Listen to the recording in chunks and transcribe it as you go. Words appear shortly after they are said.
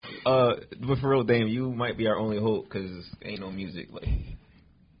but for real, Dame, you might be our only hope because ain't no music. Like,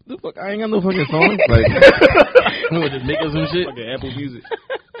 the fuck, I ain't got no fucking songs. Like, we'll just make us some shit. Fucking Apple Music.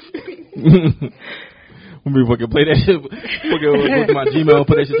 When we fucking play that shit, fucking go to my Gmail and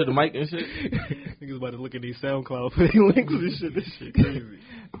put that shit to the mic and shit. Niggas about to look at these SoundCloud putting links and shit. This shit crazy.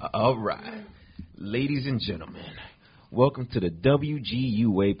 All right, ladies and gentlemen, welcome to the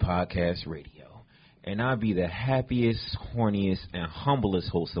WGUA Podcast Radio. And I'll be the happiest, horniest, and humblest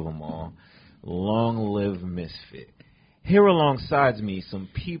host of them all. Long live Misfit. Here alongside me, some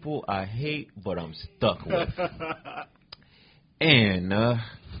people I hate, but I'm stuck with. And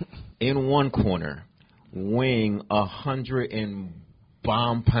in one corner, weighing 100 and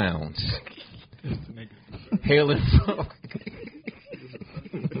bomb pounds, hailing from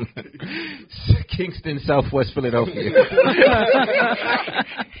Kingston, Southwest Philadelphia.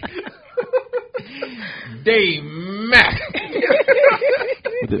 Dave Mack.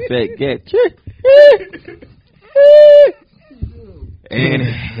 With the fat cat. And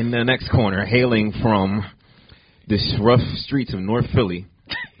in the next corner, hailing from the rough streets of North Philly.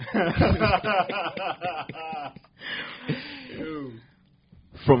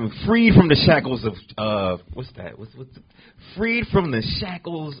 Freed from the shackles of freed from the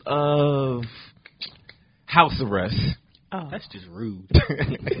shackles of house arrest. Oh, that's just rude.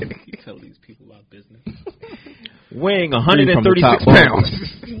 You tell these people about business. Weighing 136 pounds.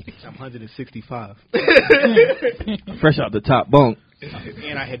 I'm 165. Fresh out the top bunk.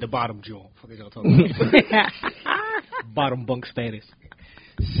 And I had the bottom jaw. What y'all talking about? Bottom bunk status.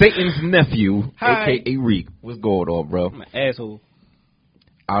 Satan's nephew, Hi. a.k.a. Reek. What's going on, bro? I'm an asshole.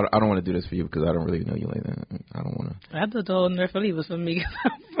 I don't want to do this for you because I don't really know you like that. I don't want to. I thought the whole North Philly was for me 'cause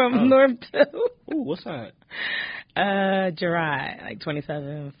I'm from North too. Ooh, what's that? Gerard, like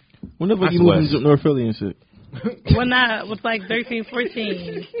 27. Whenever That's you live West. in North Philly and shit. When I was like 13,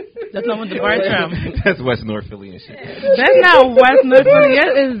 14. That's not with the Bartram. That's West North Philly and shit. That's not West North Philly.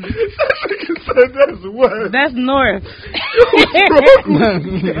 That is. That's what? That's North.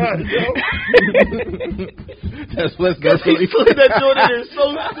 That's West North Philly. That Jordan is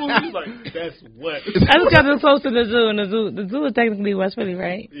so cool. He's like, that's what? I just got this close to the zoo, and the zoo is technically West Philly,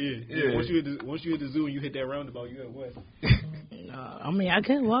 right? Yeah. Once you hit the zoo and you hit that roundabout, you at West. I mean, I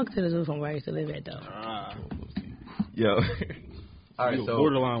couldn't walk to the zoo from where I used to live at, though. Yo. All right, You so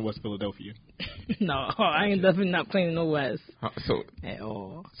borderline West Philadelphia. No, I ain't definitely not claiming no West so at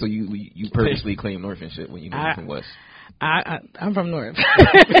all. you purposely claim North and shit when you go from West. I'm from North. She's like,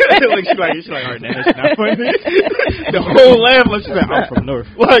 all right, that's not funny. The whole laugh, like, she's like, I'm from North.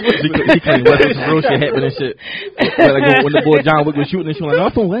 Like, He claimed West with some real shit happening and shit. Like when the boy John Wick was shooting and she was like,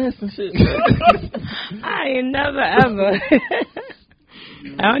 I'm from West and shit. I ain't never ever.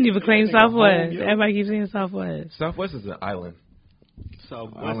 I don't even claim Southwest. Everybody keeps saying Southwest. Southwest is an island.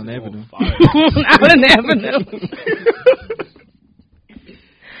 Southwest Island is Avenue. on fire. Island Avenue.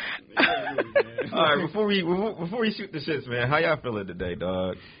 All right, before we shoot the shits, man, how y'all feeling today,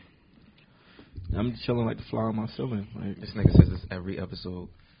 dog? I'm just chilling like the fly on my ceiling. Like, This nigga says this every episode.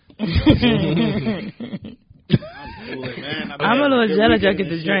 I'm a little jealous I get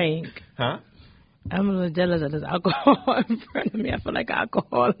to drink. Huh? I'm a little jealous of this alcohol in front of me. I feel like an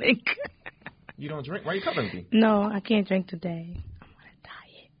alcoholic. You don't drink? Why are you covering me? No, I can't drink today. I'm on a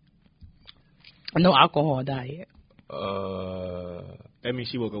diet. No alcohol diet. That means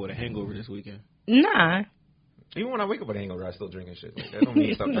she woke up with a hangover this weekend. Nah. Even when I wake up with a hangover, I still drinking shit. Like, that don't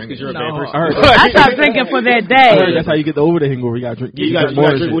mean stop drinking. You're a No. bad person. I stopped drinking for that I heard day. that's how you get over the hangover. You gotta drink. Yeah, you got to more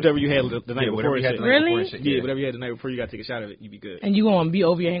drink shit. whatever you had the night whatever before. you had the night Really? before and shit, Yeah, whatever you had the night before, you got to take a shot of it. You be good. And you going to be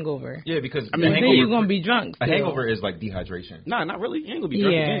over your hangover. Yeah, because I mean, a Then hangover, you're going to be drunk. a still. hangover is like dehydration. Nah, not really. You ain't going to be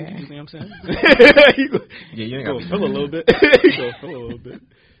drunk Yeah. again. You know what I'm saying? Yeah, you ain't Go got to feel a little bit. Go feel a little bit.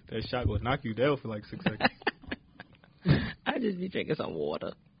 That shot will knock you down for like 6 seconds. I just be drinking some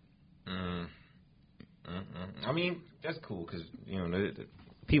water. I mean, that's cool because, you know, the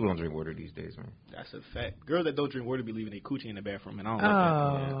people don't drink water these days, man. That's a fact. Girls that don't drink water be leaving their coochie in the bathroom, and I don't Oh,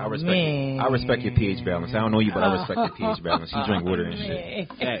 like that. I respect man. I respect your pH balance. I don't know you, but I respect your pH balance. You drink water and shit.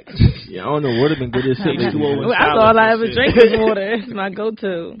 Facts. Yeah, I don't know. Water been good as shit. H2O lately. and That's all I ever drink is water. It's my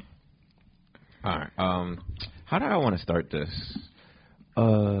go-to. All right. How do I want to start this?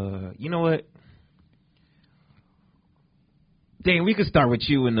 You know what? Dang, we could start with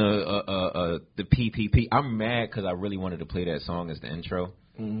you in the PPP. I'm mad because I really wanted to play that song as the intro.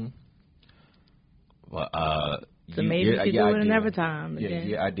 Mm-hmm. But So maybe we could do it another time. Yeah, again.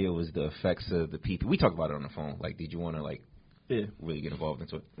 your idea was the effects of the PP. We talked about it on the phone. Like, did you want to Yeah. really get involved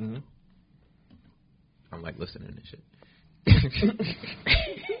into it? Mm-hmm. I'm like listening to shit.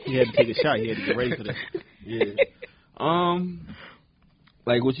 He had to take a shot. He had to get ready for this. Yeah.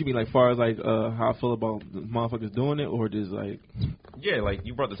 Like, what you mean, like, far as, like, how I feel about the motherfuckers doing it, or just, like... Yeah, like,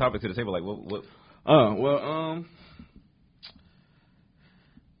 you brought the topic to the table, like, what?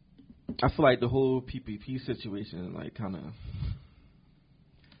 I feel like the whole PPP situation, like, kind of...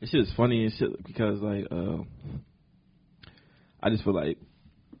 This shit is funny and shit, because, like, I just feel like...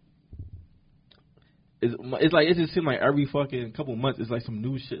 It's like, it just seems like every fucking couple months, it's like some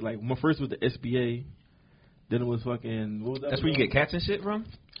new shit. Like, my first was the SBA... Then it was fucking... What was that? That's where you get cats and shit from?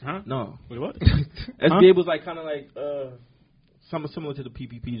 Huh? No. Wait, what? SBA was like kind of like something similar to the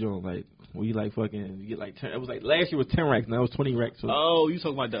PPP joint, like where you like fucking you get like 10. It was like last year was 10 racks, now it was 20 racks. So. Oh, you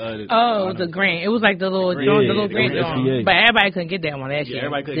talking about the grant? It was like the little grant joint, but everybody couldn't get that one last year.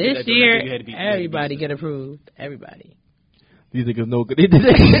 This year, everybody get approved. Everybody. These niggas know good. They did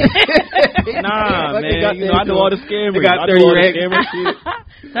it. Nah, man. You know, I know all the scammers. They got 30 racks.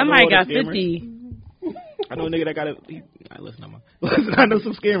 Somebody got 50. I know a nigga that got it. Listen, I know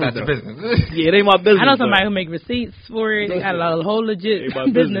some scammers. That's the business. Yeah, it ain't my business. I know somebody who make receipts for it. They got a whole legit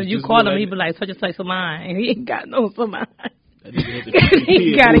business. You call him, he be like, such and such salon, and he ain't got no salon.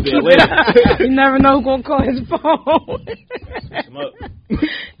 He gotta keep it up. You never know who's gonna call his phone.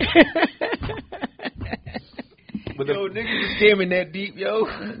 But yo, niggas is scamming that deep, yo.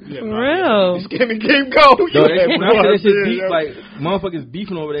 Yeah, for real. Scamming game go. Yo, that shit deep, like, motherfuckers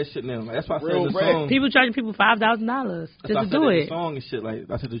beefing over that shit now. Like, that's why I said the song. People charging people $5,000 just to do it. The song and shit, like,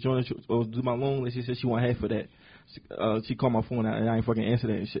 I said to join do my loan, and she said she want half for that. She called my phone and I ain't fucking answer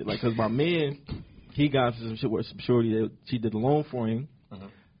that and shit. Like, cause my man, he got some shit with some shorty that she did the loan for him. Uh-huh.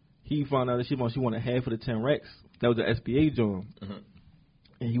 He found out that she wanted half of the 10 racks. That was the SBA joint. Uh-huh.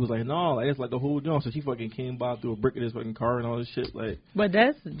 And he was like, no, like, it's like the whole joint. So she fucking came by through a brick of this fucking car and all this shit. Like, but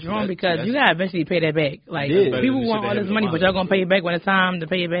that's drawn because you gotta eventually pay that back. Like, people want all this money, but y'all gonna pay it back when it's time to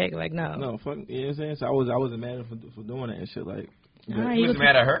pay it back. Like, no. No, fuck, you know what I'm saying? So I wasn't mad for doing that and shit. Like, you was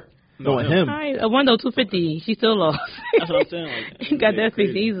mad at her? No, at him. A window 250, she still lost. That's what I'm saying. Like, you got that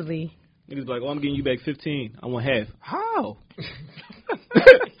fixed easily. Niggas like, oh, I'm getting you back 15. I want half. How?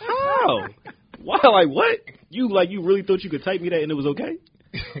 How? Why? Like, what? You really thought you could type me that and it was okay?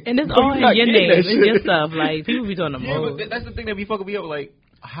 And it's all in your name. It's your stuff. Like, people be doing the most. But that's the thing that be fucking me up. Like,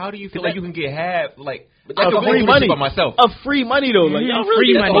 how do you feel like you can get half? Like, I can free money by myself. A free money though. Like, y'all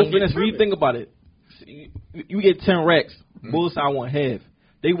really free money. When you think about it, you get 10 racks. Both sides want half.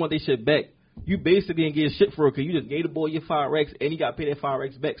 They want their shit back. You basically didn't get shit for it because you just gave the boy your 5 racks and you got to pay that 5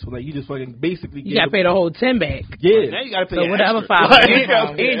 racks back. So like you just fucking basically you got to pay the whole 10 back. Yeah. Now you got to pay. So whatever 5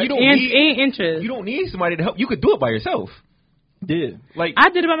 and you don't need interest. You don't need somebody to help. You could do it by yourself. Yeah. Like I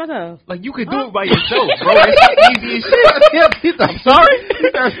did it by myself. Like you could do it by yourself, bro. It's easy as shit. I'm sorry.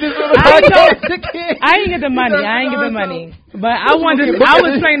 I ain't get the money. But I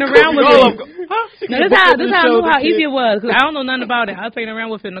was playing around with it. Now, this how I knew how easy it was, because I don't know nothing about it. I was playing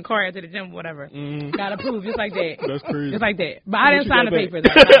around with it in the car after the gym or whatever. Got approved just like that. That's crazy. Just like that. But I didn't sign the papers.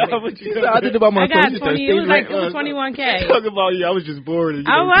 I did it by myself. I got 20. It was 21K. Talk about you. I was just bored.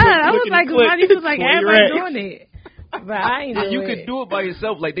 I was like, everybody doing it. But I ain't doing you could do it by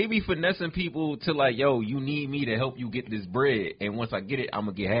yourself. Like, they be finessing people to like, yo, you need me to help you get this bread, and once I get it, I'm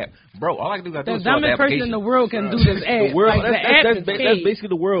gonna get half. Bro, all I can do is the dumbest person in the world can do this ad. The world, like, that's basically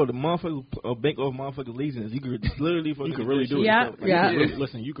the world. The motherfucker bank off motherfucker laziness. You could literally you could really do it. Yeah, like,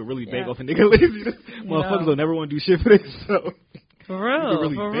 listen, you could really bank off a nigga laziness. Motherfuckers don't never want to do shit for themselves. For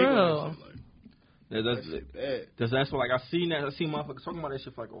real. That's what, like, I seen motherfuckers talking about that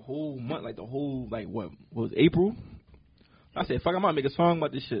shit for like a whole month, like the whole, like, what was April? I said, fuck, I might make a song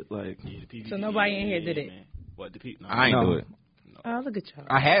about this shit, like. Yeah, so nobody in here did it. Man. What, the people? I ain't do it. Oh, look at y'all.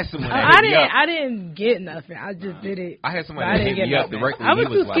 I had someone. I didn't get nothing. I just did it. I had somebody hit me up directly. I was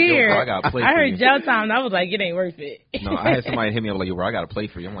too scared. Like, yo, bro, I heard jail time, and I was like, it ain't worth it. No, I had somebody hit me up like, yo, bro, I got to play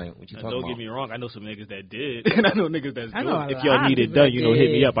for you. I'm like, what you talking about? Don't get me wrong. I know some niggas that did, and I know niggas that's doing. If y'all need it done,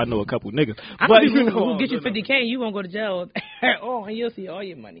 hit me up. I know a couple niggas. But you know, who get you $50K, and you won't go to jail at all, and you'll see all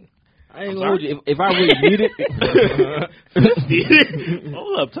your money. I ain't gonna hold you. If I really need it,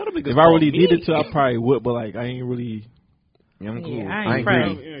 hold up, tell them if I really needed to, I probably would. But like, I ain't really. Yeah, I'm cool. Yeah, I ain't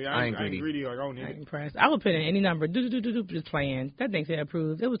greedy. I ain't greedy. Like, I don't need it. Impressed. I would put in any number. Just playing. That thing said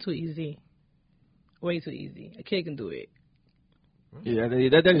approved. It was too easy. Way too easy. A kid can do it. Yeah,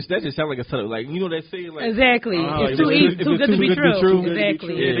 that just sounds like a setup. Like, you know, they say like exactly. It's too easy, too good to be true.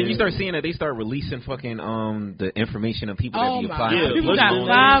 Exactly. Yeah, then you start seeing that they start releasing fucking the information of people that be applying. Yeah, people got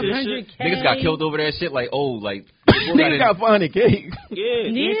 500K. Niggas got killed over that shit. Like, oh, like niggas got 500K.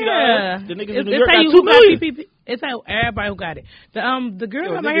 Yeah. The niggas in New York got 2 million. PPP. It's how everybody who got it. The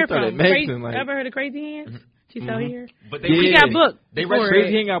girl I'm here from. Ever heard of Crazy Hands? She sell here. But she got booked.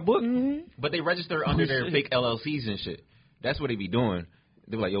 Crazy Hands got booked. But they register under their fake LLCs and shit. That's what they be doing.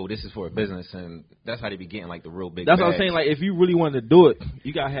 They were like, yo, this is for a business, and that's how they be getting like the real big. That's what I'm bags. saying. Like, if you really wanted to do it,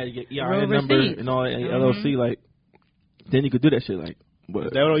 you gotta have your EIN number receipts. and all that, and LLC. Like, then you could do that shit. Like, but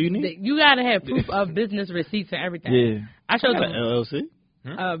Is that all you need? You gotta have proof of business receipts and everything. yeah, I showed Got an them LLC?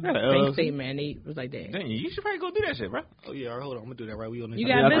 a bank LLC? statement, and it was like that. Dang, you should probably go do that shit, bro. Oh, yeah, all right, hold on. I'm going to do that right. We on this. You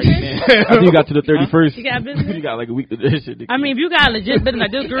Yeah, got I business? I think you got to the 31st. You got business? You got like a week to do that shit. I mean, if you got a legit business, like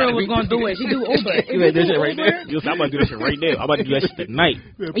this girl was gonna do it. She do Uber. If You ain't do that shit right Uber, there. Yo, I'm about to do that shit right now. I'm about to do that shit tonight.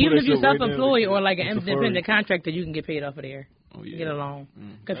 even if you're self-employed or like an independent contractor, you can get paid off of there. Oh, yeah. Get a loan. Because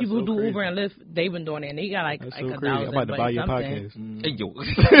That's people who so do crazy. Uber and Lyft, they've been doing it, and they got like That's like so a crazy. thousand. I'm about to buy your something. podcast. Hey, yo.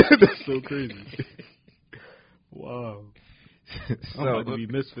 That's so crazy. Wow. I'm about to be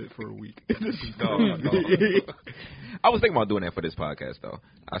misfit for a week. No. I was thinking about doing that for this podcast, though.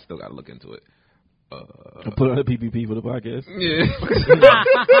 I still got to look into it. Put on the PPP for the podcast. Yeah.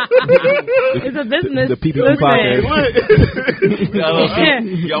 It's a business. The PPP Listen. podcast.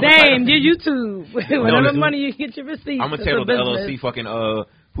 Yo, Damn, your YouTube. Whatever listen. money you get your receipts. I'm gonna it's tell a the business. LLC fucking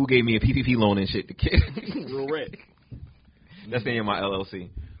who gave me a PPP loan and shit. The kid. Real red. That's the name of my LLC.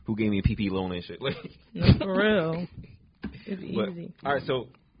 Who gave me a PPP loan and shit. Like, No, for real. It's but, easy. all right, so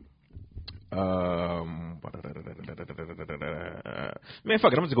man,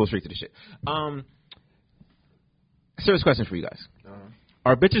 fuck it. I'm just gonna go straight to the shit. Serious question for you guys.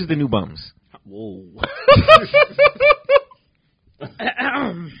 Are bitches the new bums? Whoa.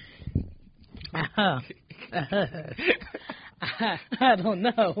 I don't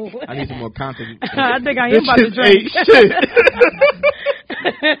know. I need some more content. I think I am about to drink.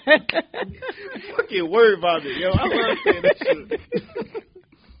 Fucking worry about it, yo. I love saying that shit.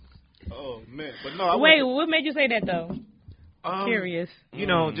 Oh, man. But no, Wait, what made you say that, though? Curious. You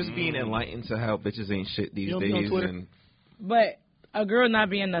know, just being enlightened to how bitches ain't shit these You don't be on days. Twitter? And But a girl not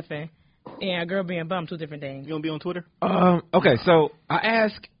being nothing and a girl being bum, two different things. You don't be on Twitter? okay, so I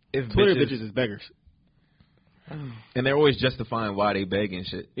ask if Twitter bitches is beggars. and they're always justifying why they beg and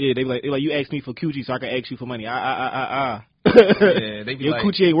shit. Yeah, they like you asked me for coochie, so I can ask you for money. Yeah, they be Your like,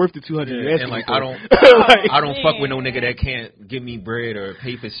 coochie ain't worth the 200 you asking and like me for. I don't fuck with no nigga that can't give me bread or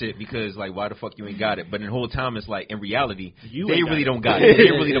pay for shit because like why the fuck you ain't got it? But in the whole time it's like in reality You they ain't got really it. don't got it.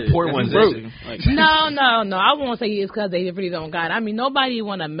 They're really the poor That's ones. broke. and shit. Like, No. I won't say it's because they really don't got it. I mean, nobody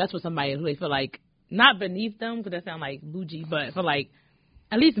want to mess with somebody who they feel like, not beneath them, because that sound like bougie, but for like,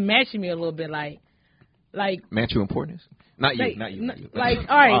 at least matching me a little bit, like. Match you importance? Not you, Like, not you. like,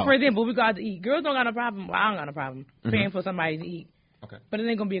 all right, Wow. for example, we go out to eat. Girls don't got a problem. Well, I don't got a problem paying for somebody to eat. Okay. But it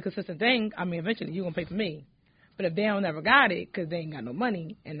ain't going to be a consistent thing. I mean, eventually you're going to pay for me. But if they don't never got it because they ain't got no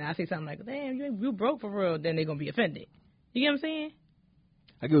money, and I say something like, damn, you broke for real, then they're going to be offended. You get what I'm saying?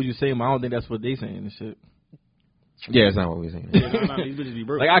 I get what you're saying, but I don't think that's what they saying and shit. Yeah, it's not what we're saying. nah, these bitches be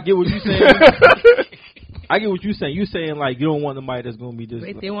broke. Like, I get what you're saying. I get what you're saying. You saying like you don't want somebody that's gonna be just.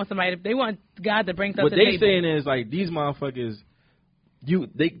 They want somebody. They want God to bring stuff What to the they table. saying is like these motherfuckers. You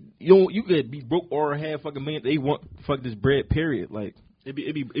could be broke or have fucking million. They want fuck this bread. Period. Like It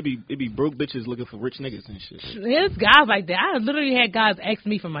be broke bitches looking for rich niggas and shit. There's guys like that. I literally had guys ask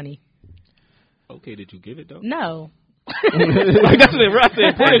me for money. Okay, did you give it though? No. like that's what I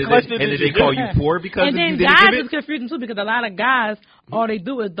said. Put a question. And did they call you poor because And you then didn't guys give is it? confusing too because a lot of guys, all they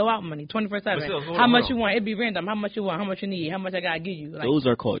do is throw out money 24/7. still, How much you want? It be random. How much you want? How much you need? How much I gotta give you? Like, Those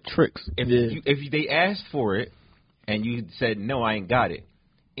are called tricks. If they asked for it and you said no, I ain't got it.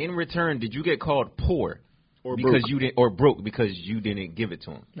 In return, did you get called poor Or because broke. you didn't, or broke because you didn't give it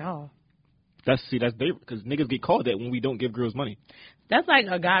to them? no. That's they because niggas get called that when we don't give girls money. That's like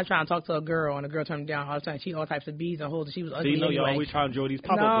a guy trying to talk to a girl and a girl turned him down all the time. She all types of bees and holes and she was So ugly you know y'all anyway. always trying to enjoy these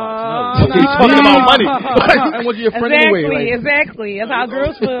pop-up No, blocks. no, He's talking about money. I want you your friend anyway. Exactly. That's how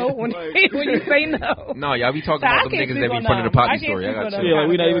girls feel when you say no. No, y'all be talking So I about them can't niggas speak that be on in front of the them. I poppy can't story. I speak got on you. them. Yeah, like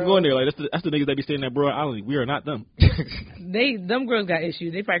we not even Girl. going there. Like that's the niggas that be staying at Broad Island. We are not them. Them girls got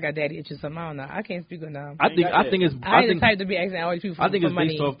issues. They probably got daddy issues. Something. I don't know. I can't speak on them. I think it's. I ain't the type to be asking all these people for, I think for it's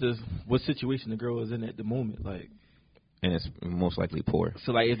money. based off this what situation the girl is in at the moment. Like, And it's most likely poor.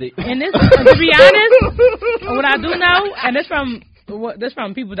 so like if they. And this, to be honest, what I do know, and this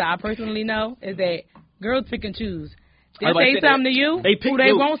from people that I personally know, is that girls pick and choose. They I was about say to say something that. to you They pick who they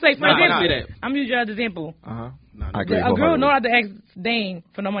you. won't say. For Nah, example, nah, say that. I'm using you as an example. I agree. A girl wholeheartedly. know how to ask Dane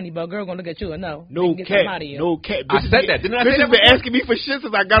for no money, but a girl gonna look at you and no. No They can get cap. something out of you. No cap. I said that. Didn't I say Bitches that been before? asking me for shit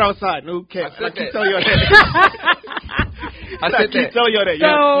since I got outside. No cap. I said I keep that. telling y'all that. I said keep that. telling y'all that.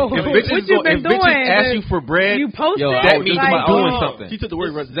 So If bitches, what you been if bitches doing? ask you for bread, You posted that means like, you doing something. She took the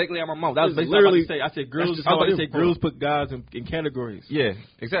word exactly out of my mouth. That was It's basically what I was literally- about to say. I said girls. just I was how about to it say is. girls put guys in categories. Yeah,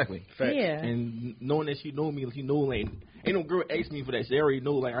 exactly. Facts. Yeah. And knowing that she know me, she know like ain't no girl ask me for that shit. They already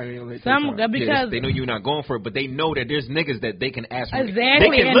know, like, I ain't gonna Some because they know you're not going for it, but they know that there's niggas that they can ask for. Exactly,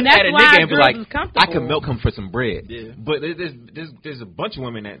 They can and look that's at a why nigga and be girls like, is comfortable. I can milk him for some bread. Yeah. But there's a bunch of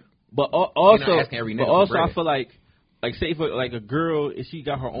women that. But also, You're not asking every nigga but for also, bread. I feel like say for like a girl, if she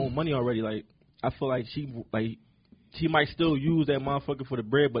got her own money already, like I feel like she might still use that motherfucker for the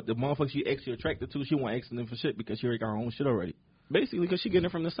bread, but the motherfucker she actually attracted to, she won't ask them for shit because she already got her own shit already. Basically, because she getting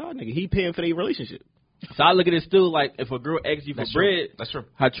it from the side nigga. He paying for their relationship. So I look at it still like if a girl asks you for bread, That's true.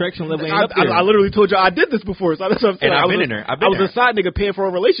 her attraction level ain't up there. I literally told you I did this before, so that's what I'm saying. And I've I been was in there. I was a side nigga paying for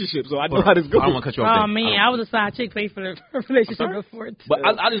a relationship, so I know how this goes. I don't want to cut you off. Oh man, I was a side chick pay for the relationship before. Too. But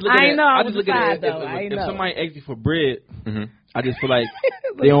I just look at it. I I just was look at a side it. though. I If know. somebody asks you for bread, Mm-hmm. I just feel like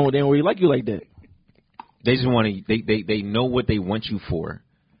they don't really like you like that. They just want to. They know what they want you for.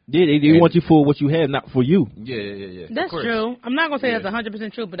 Yeah, they want you for what you have, not for you. Yeah. That's true. I'm not gonna say that's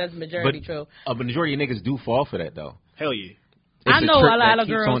 100% true, but that's majority true. A majority of niggas do fall for that though. Hell yeah. I It's know trick a lot that of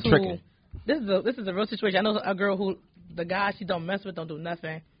keeps girls on who. tricking. This is a real situation. I know a girl who the guy she don't mess with don't do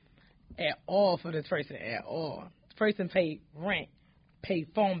nothing at all for this person at all. This person paid rent, paid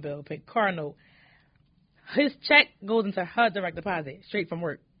phone bill, paid car note. His check goes into her direct deposit straight from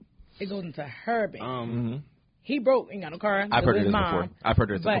work. It goes into her bank. He broke, ain't got no car. I've heard of his this mom, before. I've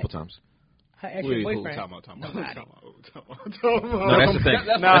heard of this a but couple times. Her ex-boyfriend. Time out. No, that's the thing.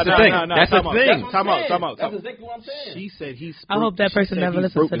 That's the thing. That's the thing. Time out. That's exactly what I'm saying. She said he's. I hope that person never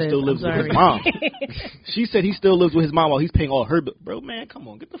listens to this. Still lives I'm with his sorry. mom. She said he still lives with his mom while he's paying all her bills. Bro, man, come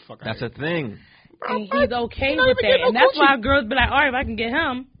on, get the fuck out. That's a thing. And he's okay with that. And that's why girls be like, all right, if I can get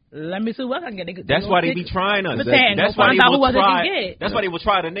him, let me see what I can get. That's why they be trying us. That's That's why they who will else they try. can get. That's why they will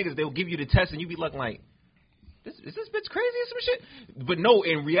try the niggas. They'll give you the test and you be looking like, is this bitch crazy or some shit? But no,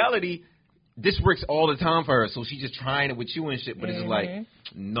 in reality, this works all the time for her. So she's just trying it with you and shit. But it's just like,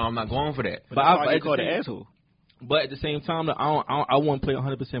 no, I'm not going for that. But I call the asshole. But at the same time, I won't play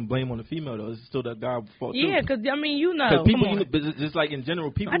 100% blame on the female though. It's still that guy's fault too. Yeah, because I mean, you know, Because people, come on. just like in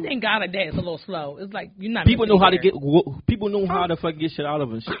general, people. I think God like that is a little slow. It's like you're not. People know how to get. People know how to fucking get shit out of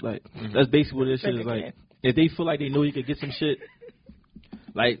them. Shit like that's basically what this shit is like. If they feel like they know you could get some shit,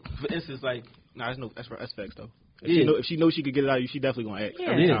 like for instance, like that's facts though. If she knows she could get it out of you, she definitely gonna act. Yeah.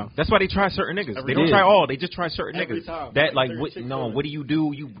 Every time. That's why they try certain niggas. Every They don't time. try all. They just try certain Every niggas. time. That like, Every what, chick no, does. what do?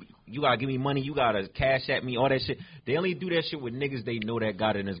 You gotta give me money. You gotta cash at me. All that shit. They only do that shit with niggas they know that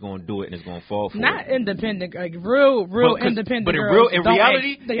got it and is gonna do it and is gonna fall for Not it. independent, like real independent. But in girls in don't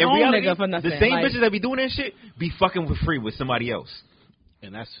reality, ask their own nigga for nothing. the same like, bitches that be doing that shit be fucking for free with somebody else.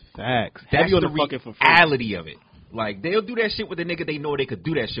 And that's facts. That's Have you on the the fucking for free. reality of it. Like they'll do that shit with a nigga they know they could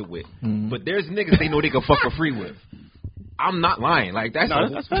do that shit with. But there's niggas they know they could fuck for free with. I'm not lying. Like that's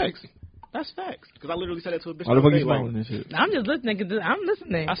facts. That's facts. Because I literally said that to a bitch. why the the fuck other you day, like, smiling and shit? I'm just listening. Cause I'm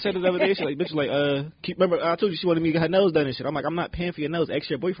listening. I said it the other day. She like, bitch, like, remember I told you she wanted me to get her nails done and shit. I'm like, I'm not paying for your nails. Ask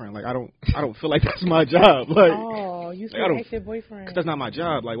your boyfriend. Like, I don't feel like that's my job. Like, Oh, you said I don't- ex your boyfriend. cause that's not my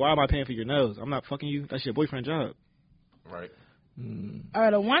job. Like, why am I paying for your nails? I'm not fucking you. That's your boyfriend's job. right. All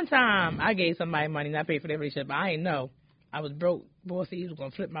right, the one time I gave somebody money and I paid for their relationship, but I ain't know. I was broke. Boy said he was going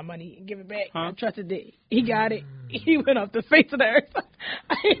to flip my money and give it back. I trusted it. He got it. He went off the face of the earth.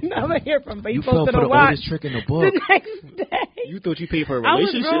 I ain't never hear from him. But he You fell posted for a the watch oldest trick in the book. the next day. You thought you paid for a I was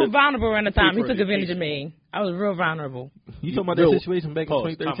relationship? real vulnerable around the time. He for took it. advantage of me. I was real vulnerable. You talking about Yo, that situation back in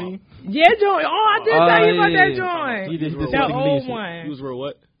pause, 2013? Yeah, joint. Oh, I did tell you about that You joint. did this The fucking old shit. You one. was real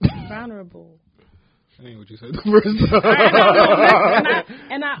what? Vulnerable. I ain't what you said the first time.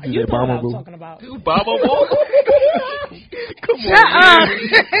 And I You you said know what I was vulnerable. talking about. Baba boy. Shut up.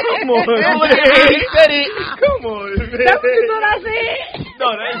 Come on, man. He said it. Come on, man. That's what I said.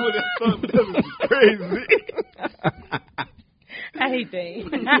 No, that ain't what it was. That was crazy. I hate that.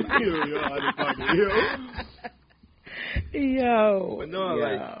 Yo. But no,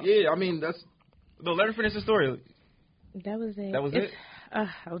 like, yeah, I mean, that's. No, let her finish the story. That was it. That was it? I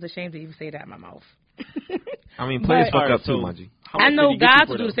was ashamed to even say that in my mouth. I mean, players But- fuck up too, Alright, Manji. I know guys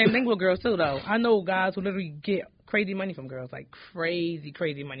who do the same thing with girls too, though. I know guys who literally get crazy money from girls, like crazy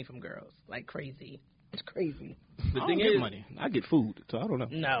money from girls, like crazy. It's crazy. The thing is, money. I get food, so I don't know.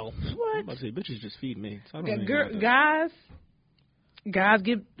 No. I'm What? about to say, bitches just feed me. So I don't know anything about that. Guys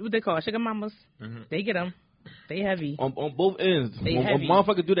get what they call sugar mamas. They get them. They heavy. On both ends. They When heavy.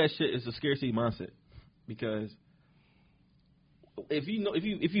 motherfucker do that shit, it's a scarcity mindset. Because if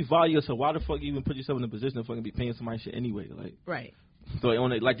you value yourself, why the fuck you even put yourself in a position to fucking be paying somebody shit anyway? Like, Right. so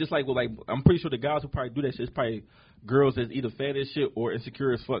on it, like just like with like I'm pretty sure the guys who probably do that shit is probably girls that's either fat as shit or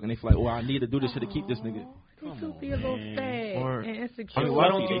insecure as fuck, and they feel like, oh, I need to do this shit to keep this nigga. They do be a little fat Or- and insecure. I mean, why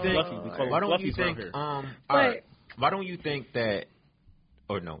don't Fluffy, you they think? fluffy. We call Why them don't you fluffies around think? here. All But- right. Why don't you think that?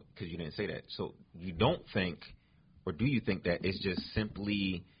 Or no, because you didn't say that. So you don't think or do you think that it's just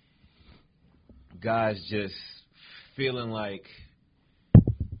simply guys just feeling like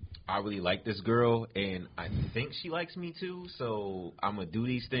I really like this girl and I think she likes me too, so I'm going to do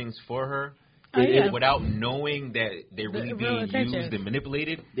these things for her without knowing that they're really being used and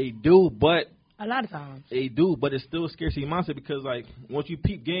manipulated? They do, but a lot of times they do, but it's still a scarcity mindset because, like, once you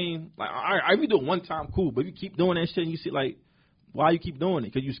peep game, like, I really do it one time, cool, but if you keep doing that shit and you see, like, why you keep doing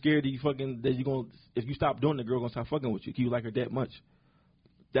it? Because you scared that you going to, if you stop doing it, the girl going to stop fucking with you. Can you like her that much?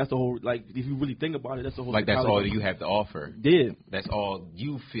 That's the whole, like, if you really think about it, that's the whole. Like, that's all you have to offer. Yeah. That's all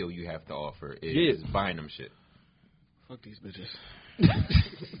you feel you have to offer is buying them shit. Fuck these bitches.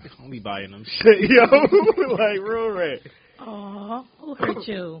 Don't be buying them shit, yo. Like, real red. Aw, who hurt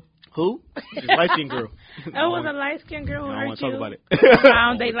you? Who? This light-skinned girl. It was a light-skinned girl who I don't hurt want to you. talk about it. I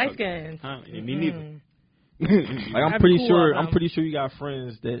don't date light-skinned. Huh? Me neither. Like, I'm pretty sure you got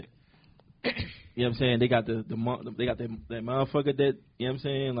friends that, you know what I'm saying, they got that motherfucker that, you know what I'm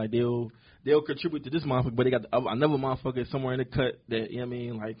saying, like, they'll contribute to this motherfucker, but they got another motherfucker somewhere in the cut that, you know what I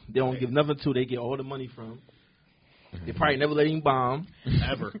mean, like, they don't give nothing to, they get all the money from. They probably never let him bomb.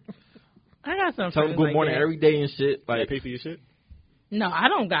 Ever. I got some Tell him friends good like morning that. every day and shit. Like, Pay for your shit? No, I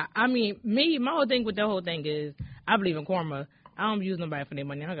don't got. I mean, my whole thing with the whole thing is I believe in karma. I don't use nobody for their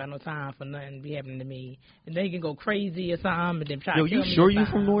money. I don't got no time for nothing be happening to me. And they can go crazy or something, and then try to kill me. You sure you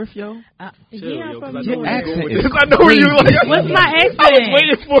from North, yo? Yeah, I'm from Your North. accent is I know where you like. What's my accent? I was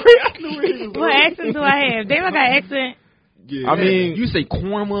waiting for it. I knew where you was. What accent do I have? They don't got accent. Yeah, I mean, you say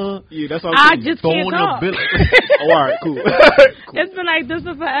korma. yeah, that's all. I just can't talk. Oh, all right, cool. It's been like this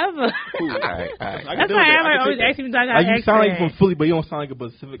for forever. Cool. All right. That's why everybody always asking me, do I got like you accent? sound like you from Philly, but you don't sound like a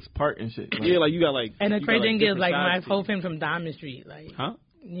Pacific part and shit. Like, Yeah, like you got like. And the you crazy got, thing is, like, different my sides to whole family from Diamond Street. Like, Huh?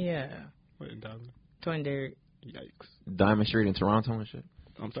 yeah. What in Diamond? Twin Dirt. Yikes. Diamond Street in Toronto and shit.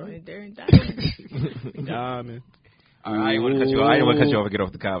 I'm sorry. Twin Dirt and Diamond. Diamond. I didn't want to cut you off. I didn't want to cut you off and get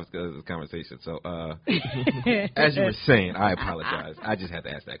off the conversation. So, as you were saying, I apologize. I just had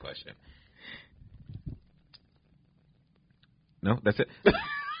to ask that question. No, that's it.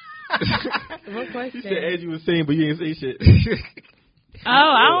 What question? you said as you were saying, but you didn't say shit. Oh,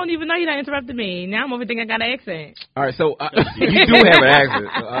 I don't even know you done interrupted me. Now I'm over thinking I got an accent. All right, so you do have an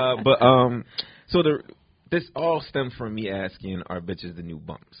accent, so this all stems from me asking, are bitches the new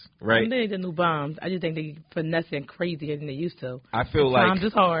bumps, right? They the new bombs. I just think they finessing crazier than they used to. I feel like times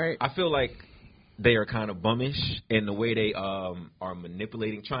is hard. I feel like they are kind of bummish in the way they are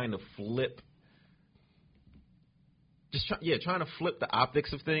manipulating, trying to flip. Trying to flip the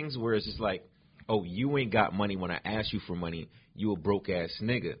optics of things, where it's just like, oh, you ain't got money when I ask you for money. You a broke ass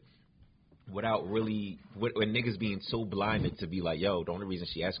nigga. Without really, when niggas being so blinded to be like, yo, the only reason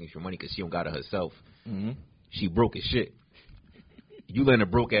she asking for money because she don't got it herself. Mm-hmm. She broke as shit. You letting a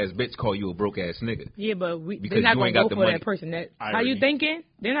broke ass bitch call you a broke ass nigga. Yeah, but they're not going to go for money. that person. How you thinking?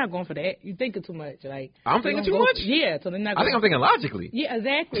 They're not going for that. You thinking too much. Like I'm thinking too much? Yeah, so they're not. I think I'm thinking logically. Yeah,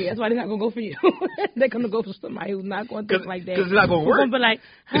 exactly. That's why they're not going to go for you. They're going to go for somebody who's not going to think like that. Because it's not going to work. They're going to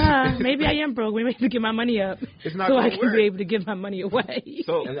be like, maybe I am broke. Maybe I have to get my money up. It's not so going I to can work. be able to give my money away.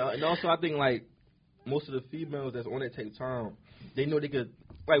 So and also I think like most of the females that's on that type of time, they know they could.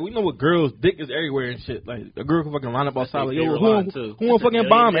 Like, we know what girls' dick is everywhere and shit. Like, a girl can fucking line up outside. Like, yo, who want fucking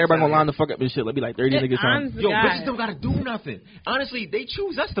bomb? Everybody gonna line the fuck up and shit. Like, be like 30 niggas time. Yo, bitches don't gotta do nothing. Honestly, they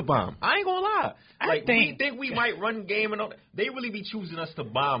choose us to bomb. I ain't gonna lie. Like, we think we might run game and all that. They really be choosing us to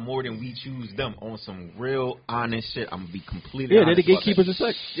bomb more than we choose them on some real honest shit. I'm gonna be completely honest. Yeah, they're the gatekeepers of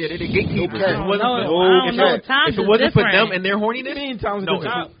sex. Yeah, they're the gatekeepers. I don't know. Times If it wasn't for different. them and their horniness, Times no,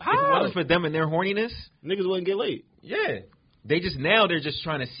 different. if it wasn't for them and their horniness, Niggas wouldn't get laid. yeah, they're just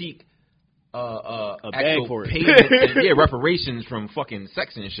trying to seek a bag actual for it. payment and, reparations from fucking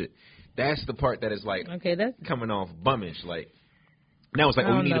sex and shit. That's the part that is like that's coming off bummish. Like now it's like, I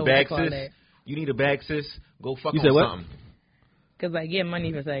oh, you don't need know a bag, what to call sis. that. You need a bag, sis. Go fuck You on said what? something. Because, like, getting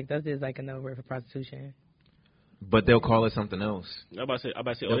money for sex, that's just like another word for prostitution. But they'll call it something else. I'm about to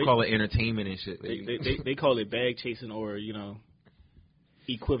say, They'll call it entertainment and shit. They call it bag chasing or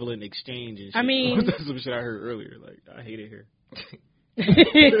equivalent exchange and shit. I mean, that's some shit I heard earlier. Like, I hate it here.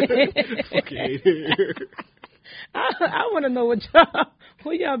 Fucking hate it here. I want to know what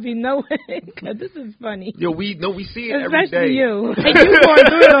y'all be knowing, because this is funny. Yo, we see it every Especially day. you. Like, you going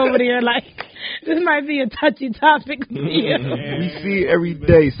through it over there. Like, this might be a touchy topic for you. We see it every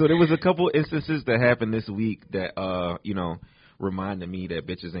day. So there was a couple instances that happened this week that, reminded me that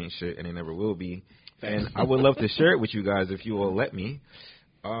bitches ain't shit and they never will be. And I would love to share it with you guys if you will let me.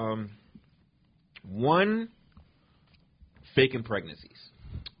 One, faking pregnancies.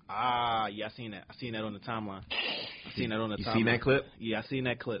 Ah, yeah, I seen that. I seen that on the timeline. You seen that clip? Yeah, I seen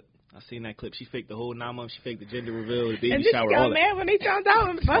that clip. I seen that clip. She faked the whole 9 months. She faked the gender reveal, the baby and shower, then all she got that. mad when they found out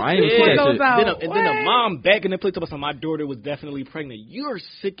and I ain't seen that those shit. out. And then the mom back in the place told us, my daughter was definitely pregnant. You're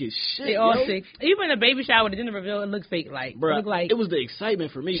sick as shit. They all yo. sick. Even the baby shower, the gender reveal, it looked fake. Like, Bruh, it looked like it was the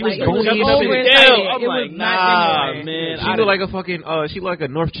excitement for me. She was Like, bony it as was shit. down. It I'm was like, not nah, genuine. man. She looked like a fucking, she looked like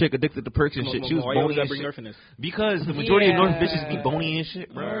a North chick addicted to perks and shit. She was bony as shit. Nerf in this? Because the majority of North Yeah. bitches be bony and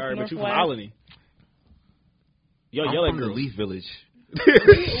shit, bro. All right, but you from Northwest. Alany. Yo, I'm yell at from the girls. Leaf Village.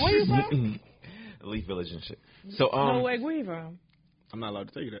 Where you from? Leaf Village and shit. So, No way, where you from? I'm not allowed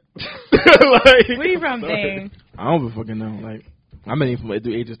to tell you that. Like, Where you from, Dane? I don't even fucking know. Like, I'm in from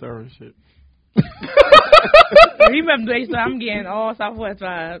do Agent Star and shit. Where you from, Dane? So I'm getting all Southwest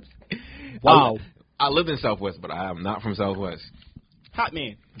vibes. Wow. I lived in Southwest, but I am not from Southwest. Hot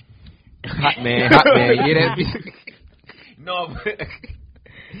man. Hot man, hot man. Yeah, that. No.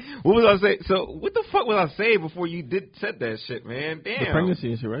 But what was I saying? So, what the fuck was I saying before you said that shit, man? Damn. The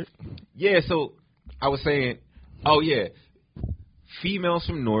pregnancy and shit, right? Yeah. So, I was saying, oh yeah, females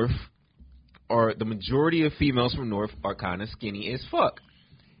from North, or the majority of females from North, are kind of skinny as fuck.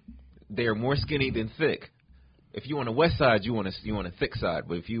 They're more skinny than thick. If you on the West Side, you want a thick side,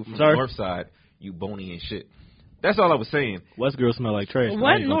 but if you from the North Side, you bony and shit. That's all I was saying. West girls smell like trash.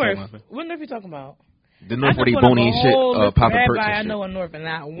 What North? What North you talking about? The North where they bony and shit, popping perks and I shit. know a North and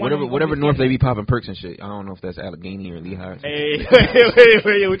that one. Whatever North they be popping perks and shit. I don't know if that's Allegheny or Lehigh. Hey,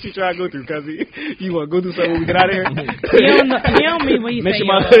 wait, what you trying to go through, cuzzy? You want to go through something when we get out of here? He don't mean when you mention say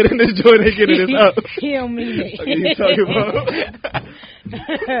my hood in this joint and getting this up. He don't mean it. What are you talking about?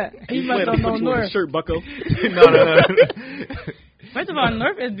 He must don't know North. Shirt, bucko. No. First of all,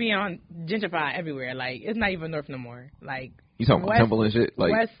 North is being gentrified everywhere. Like, it's not even North no more. Like, you talking about Temple and shit?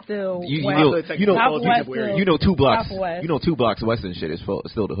 Like, West still. you West, know, Southwest still, you know 2 blocks. Southwest. You know 2 blocks west and shit is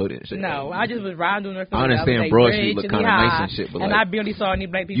still the hood and shit. No, I just was riding through North. I understand like, Broad Street look kind of nice and shit, but and like, I barely saw any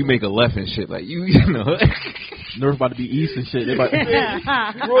black people. you make a left and shit. Like you know. North about to be east and shit. They about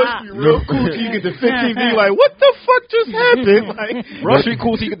Broad Street real cool till you get to 15th. You like, what the fuck just happened? Like, Broad Street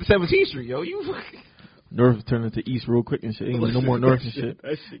cool till you get to 17th Street, yo. You. North turned into east real quick and shit. Ain't no more North and shit.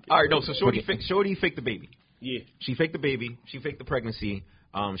 All right, no. So Shorty faked the baby. Yeah. She faked the baby. She faked the pregnancy.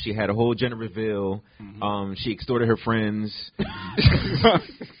 She had a whole gender reveal. She extorted her friends.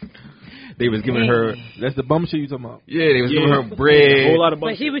 They was giving her. That's the bum shit you talking about. Yeah, they was giving her bread. A whole lot of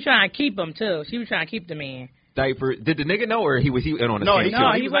But she was trying to keep him too. She was trying to keep the man. Diaper. Did the nigga know, or was he in on the No,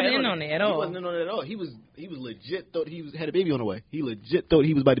 scam? he wasn't in on it at all. He wasn't in on it at all. He was legit thought he had a baby on the way. He legit thought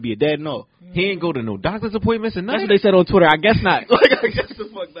he was about to be a dad and all. He ain't go to no doctor's appointments and That's nothing. what they said on Twitter. I guess not. Like, I guess the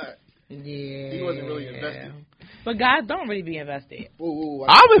fuck not. Yeah. He wasn't really invested. But guys don't really be invested. Ooh,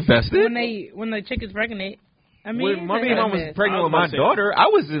 I'm invested. When the chick is pregnant, I mean, When my baby mom was pregnant with my daughter, I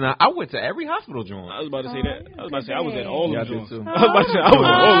went to every hospital joint. I was about to say that. I was about to say I was at all Yeah, of I them did too. joints. I was about to say I was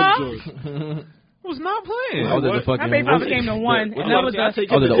at all of them joints. I was not playing. I was at the fucking. my baby father came to one, and that was I was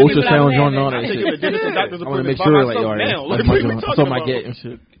at the ultrasound joint and all that I take shit. him to dentist and doctor's I want to make appointment sure, by like, myself all right, now. that's Like, my what are you joint. I talking saw my about? get and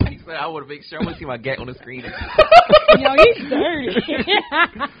shit. He said, I want to make sure. I want to see my gat on the screen. Yo, he's dirty.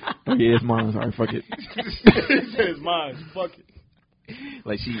 Yeah, it's mine. Sorry, fuck it. It's mine. Fuck it.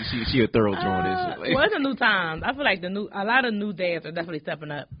 Like she a thorough joint and shit. Like, Well, it's a new time. I feel like a lot of new dads are definitely stepping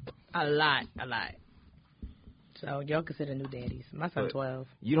up. A lot. So y'all consider new daddies. My son's 12.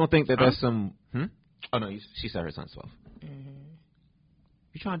 you don't think that's some? Oh no, she said her son's 12.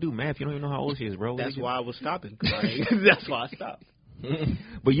 You trying to do math? You don't even know how old she is, bro. That's why I was stopping. That's why I stopped.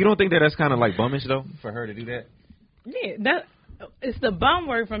 But you don't think that's kind of like bummish though for her to do that? Yeah, it's the bum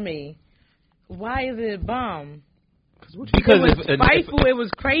word for me. Why is it bum? Because it was spiteful. It was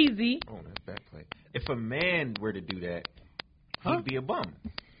crazy. Oh, that's back play. If a man were to do that, he'd be a bum.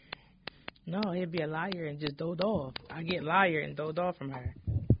 No, he'd be a liar and just doze off. I get liar and doze off from her.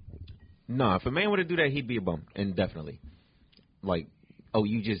 No, if a man were to do that, he'd be a bum, and definitely. Like, oh,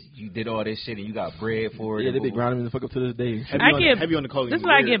 you did all this shit and you got bread for it. Yeah, they be grinding me the fuck up to this day. Heavy on the calling. This is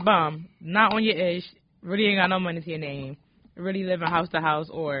why I get bum. Not on your edge. Really ain't got no money to your name. Really living house to house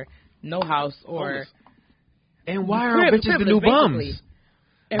or no house or. Homeless. And why are bitches the new bums?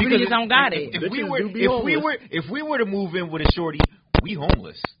 And really just don't got it. If we were to move in with a shorty, we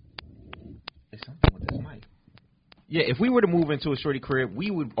homeless. There's something with this mic. Yeah, if we were to move into a shorty crib,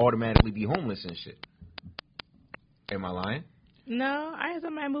 we would automatically be homeless and shit. Am I lying? No, I had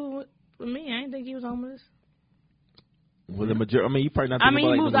somebody move with me. I didn't think he was homeless. Well, the majority. I mean, you probably not. I mean,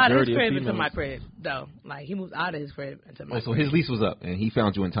 he about, moved like, out the of his majority crib into females. my crib, though. Like, he moved out of his crib into my crib. So his lease was up, and he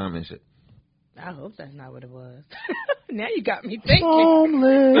found you in time and shit. I hope that's not what it was. Now you got me thinking.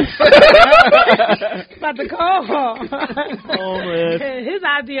 Homeless. About to call. Homeless. His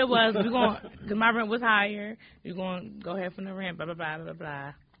idea was, because my rent was higher, we're going to go ahead from the rent, blah, blah, blah, blah,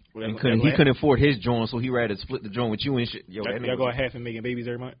 blah. And he couldn't afford his joint, so he rather split the joint with you and shit. Yo, y'all go half and making babies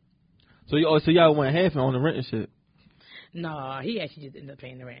every month. So y'all went half on the rent and shit. No, he actually just ended up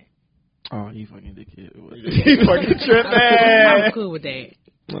paying the rent. Oh, you fucking dickhead. You fucking tripping. I'm cool with that.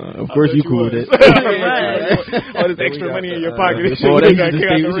 Of course you cool with it. All this extra money in your pocket. They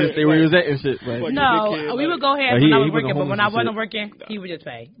stay where he was at and shit. Right? No, we would go half when I was working, but when I wasn't working, he would just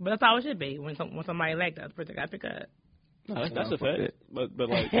pay. But that's how it should be. When somebody like that, the person got to pick up. No, that's a fact. But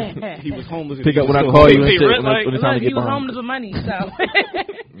like, he was homeless. Pick up when I call you and shit. When it's time to get he was homeless with money, so.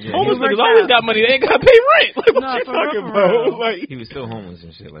 Homeless niggas always got money. They ain't got to pay rent. Like, what you talking about? Like, he was still homeless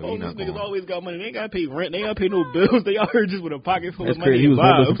and shit. Like, homeless niggas always got money. They ain't got to pay rent. They ain't got to pay no bills. They out here just with a pocket full of money. He was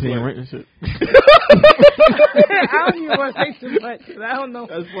homeless and paying rent and shit. I don't even want to say too much. I don't know.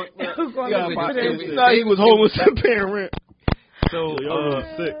 That's what. He was homeless and paying rent. So,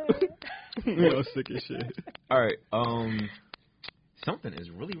 sick. Y'all sick as shit. All right. Something is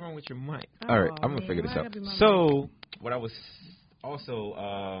really wrong with your mic. All right, I'm gonna figure this out. So, what I was also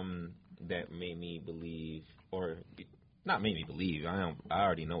that made me believe, or not made me believe. I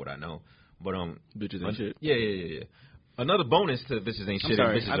already know what I know, but bitches ain't shit. Yeah. Another bonus to bitches ain't shit.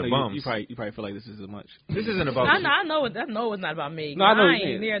 Sorry, and bitches are bums. You probably feel like this isn't much. This isn't about. I know it's not about me. No, I know. I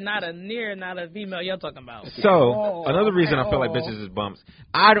ain't not a female you're talking about. So another reason I feel like bitches is bums.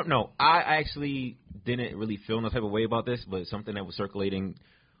 I don't know. I actually didn't really feel no type of way about this, but something that was circulating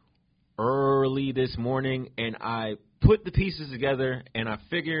early this morning, and I put the pieces together, and I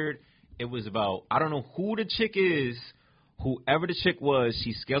figured it was about, I don't know who the chick is, whoever the chick was,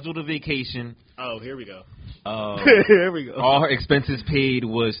 she scheduled a vacation. Oh, here we go. Here we go. All her expenses paid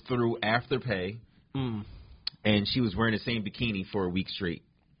was through Afterpay, and she was wearing the same bikini for a week straight.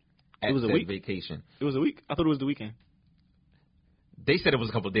 It was a week? Vacation. It was a week? I thought it was the weekend. They said it was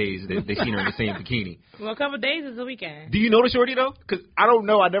a couple of days that they seen her in the same bikini. Well, a couple of days is the weekend. Do you know the shorty, though? Because I don't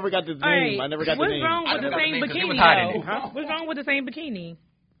know. I never got the name. Right. I never got the name. What's wrong with the same bikini, though? Huh? What's wrong with the same bikini?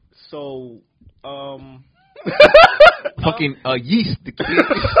 So, fucking yeast.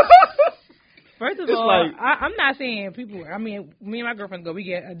 First of all, like, I'm not saying people. I mean, me and my girlfriend go. We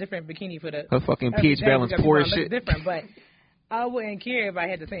get a different bikini for the. Her fucking pH balance poor as shit. Different, but I wouldn't care if I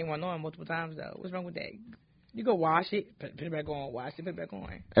had the same one on multiple times, though. What's wrong with that? You go wash it, put it back on, wash it, put it back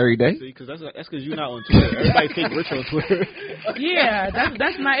on. Every day? See, because that's because you're not on Twitter. Everybody think Rich on Twitter. Yeah,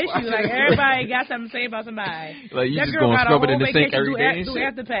 that's my issue. Like, everybody got something to say about somebody. Like, you just going to scrub it in the sink every day and shit?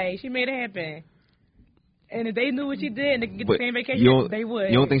 shit? Afterpay. She made it happen. And if they knew what she did and they could get the same vacation, they would.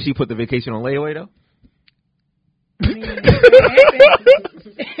 You don't think she put the vacation on layaway, though? I mean,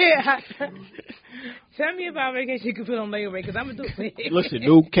 tell me about vacation you could put on layaway, because I'm going to do it. Listen,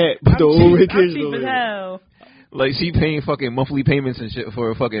 no cat, but the old vacation. I'm cheap as hell. Like, she paying fucking monthly payments and shit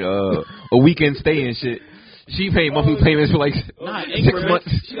for a fucking a weekend stay and shit. She paying monthly payments for like 6 months.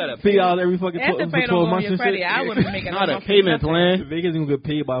 She got to pay out every fucking 12 months and shit. I wouldn't be making not a payment plan. Vegas gonna get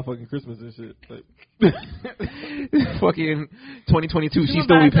paid by fucking Christmas and shit. Like, fucking 2022, she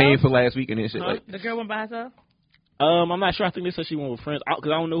still be paying for last weekend and shit. Like, the girl went by herself? I'm not sure. I think they said she went with friends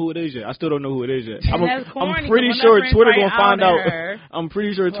because I don't know who it is yet. I still don't know who it is yet. I'm pretty sure Twitter gonna find out. I'm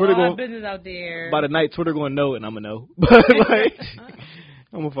pretty sure Twitter gonna business out there. By the night Twitter gonna know, and I'm gonna know. But like,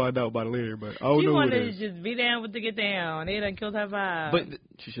 I'm gonna find out about it later. But I don't know who it is. She wanted to just be down with the get down. They done killed her vibe. But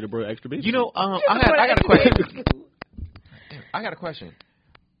she should have brought extra baby. You know, I got a question. I got a question.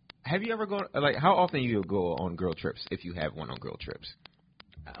 Have you ever gone? Like, how often you go on girl trips? If you have one on girl trips.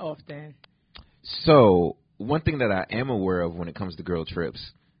 Often. So. One thing that I am aware of when it comes to girl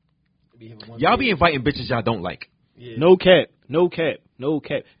trips, y'all be inviting bitches y'all don't like. Yeah. No cap.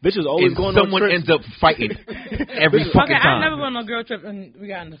 Bitches always and going on trips. Someone ends up fighting every fucking time. I never went on a girl trip and we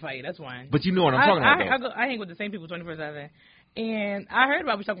got in a fight. That's one. But you know what I'm talking about. I hang with the same people 24/7. And I heard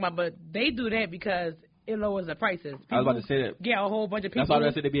about what you're talking about, but they do that because it lowers the prices. People I was about to say that. Get a whole bunch of people. That's why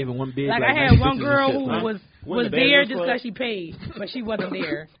I said they be having one big. Like, I had one girl who was there just because she paid, but she wasn't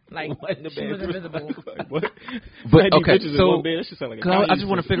there. Like, she was invisible. What? But okay, so like I just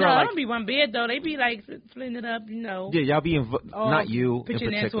want to figure out. Like, don't be one bed though. They be like splitting it up, you know. Yeah, y'all be not you in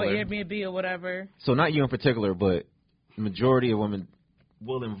pitching particular. into an Airbnb or whatever. So not you in particular, but the majority of women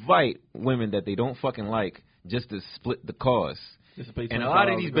will invite women that they don't fucking like just to split the cost. And a lot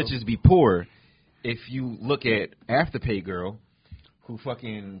of these bitches be poor. If you look at Afterpay girl, who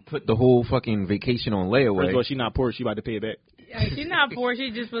fucking put the whole fucking vacation on layaway. First of all, she not poor. She about to pay it back. Yeah, she's not poor.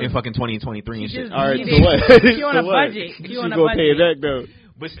 She just was in fucking 2023 and shit. All right, so what? She on a budget. She on a gonna budget. pay it back though.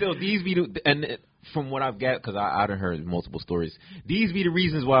 But still, these be and from what I've got, because I done heard multiple stories. These be the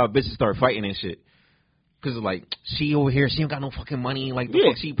reasons why bitches start fighting and shit. Because like she over here, she don't got no fucking money. Like the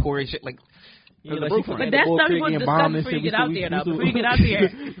fuck she poor and shit. Like Yeah, That's like the she But fucking that's the something bull you cricket supposed to and bomb and discuss before you shit. get out there, though. Before you get out there,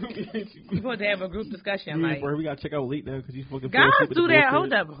 you're supposed to have a group discussion. Like, We gotta check out late now because he's fucking. guys do that.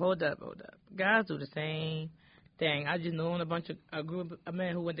 Hold up. Guys do the same thing. I just know a bunch of a group of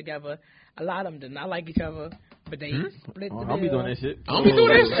men who went together. A lot of them did not like each other, but they split the bill. I'll be doing that shit. I don't be doing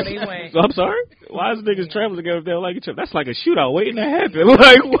that So shit. they went. So I'm sorry. Why is niggas traveling together if they don't like each other? That's like a shootout waiting to happen.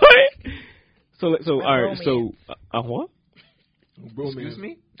 Like what? So all right. So what? Excuse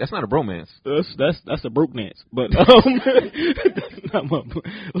me? That's not a bromance. That's a broke dance. But that's not my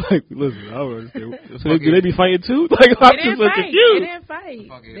like. Listen, I don't understand. So do they be fighting too? Like I'm They just didn't so fight. They confused. didn't fight.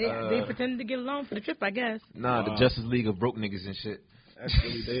 Fucking, They pretended to get along for the trip, I guess. Nah, the Justice League of broke niggas and shit.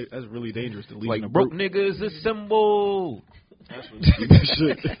 That's really dangerous to leave Like in a broke niggas assemble. That's really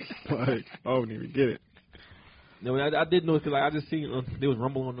shit. Like I don't even get it. No, I did know because like, I just seen they was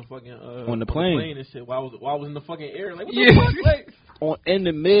rumbling on the fucking On the plane. and shit while I was in the fucking air. Like what the fuck? Like On in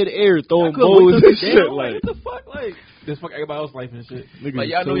the mid air throwing I couldn't bows wait and till the shit. down, Like what the fuck? Like this fuck everybody else life and shit. niggas Like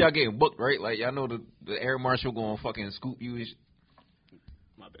y'all know so- y'all getting booked, right? Like y'all know the air marshal gonna fucking scoop you and shit.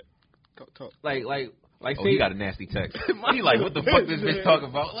 My bad. Go talk. Oh, say he got a nasty text. He like, what the fuck this bitch talking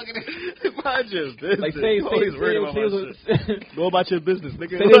about? Look at this. Mind your business. like say Always worried about my shit. Go about your business,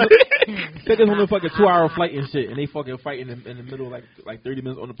 nigga. Say there's only a fucking 2-hour flight and shit, and they fucking fighting in the middle like 30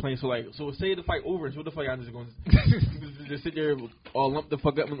 minutes on the plane. So say the fight over, and so what the fuck y'all just gonna just sit there all lumped the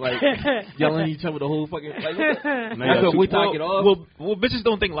fuck up and like yelling at each other the whole fucking like. I couldn't wait till I get off. Well, bitches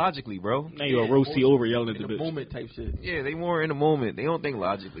don't think logically, bro. Now you a roasty over yelling at In the the bitch. moment type shit. Yeah, they more in the moment. They don't think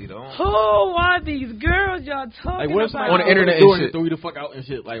logically, though. Who are these girls y'all talking Like what if about? somebody On the internet door and shit. throw you the fuck out and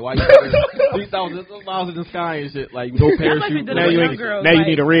shit? Like why you 3,000 miles in the sky and shit? Like no That might be parachute. the Now you young ain't. girls, Now you like-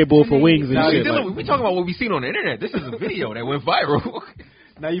 need a Red Bull for wings and Nah, shit. we Like, talking about what we seen on the internet. This is a video that went viral.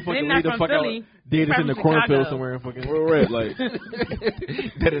 Now you fucking They're lay not the from fuck Philly. out. Dead They're in the from cornfield Chicago. somewhere and fucking. where we're at, like,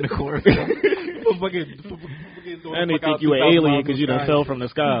 Dead in the corner. and they think you an alien because you done fell from the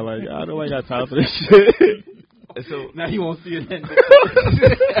sky. Like, I don't got time for this shit. So Now you won't see it then.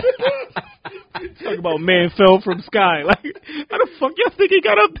 Talk about man fell from sky. Like, how the fuck y'all think he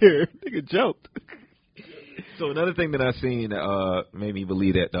got up there? Nigga jumped. So another thing that I seen that made me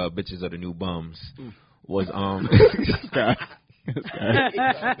believe that bitches are the new bums was Sky.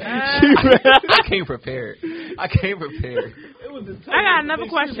 I came prepared. I got another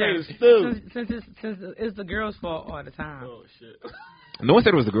question. Since it's the girls' fault all the time. Oh shit. No one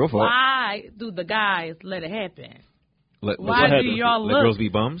said it was the girl fault. Why do the guys let it happen? Let Why do happened? y'all let look girls be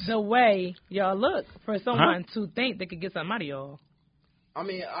bums? the way y'all look for someone to think they could get something out of y'all? I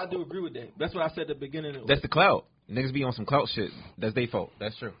mean, I do agree with that. That's what I said at the beginning. That's the clout. Niggas be on some clout shit. That's their fault.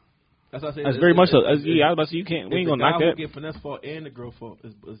 That's true. That's what I said. That's very much so. Yeah, I was about to say, you can't. We ain't gonna knock that. that. Get finesse fault and the girl fault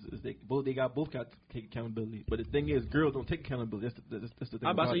is they both got to take accountability. But the thing is, girls don't take accountability. That's the thing.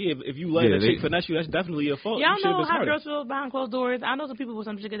 I'm about to say, it. yeah, if you let Yeah, a they- chick finesse you, that's definitely your fault. Y'all You should've know been how smarter. girls feel behind closed doors. I know some people with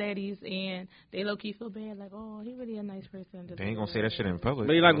some sugar daddies, and they low key feel bad, like, oh, he really a nice person. They ain't gonna say that shit in public.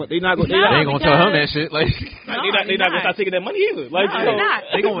 They not gonna. They not gonna. They ain't gonna tell him that shit. Like They not gonna start taking that money either. Like, No, you they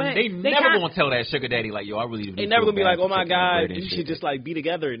know, not. they But never can't- gonna tell that sugar daddy like, yo, I really. they never gonna be like, oh my god, you should just like be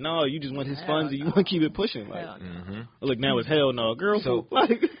together. No, you just want his funds and you want to keep it pushing. Like, Hell no. Mm-hmm. look, now it's hell no, girl. So-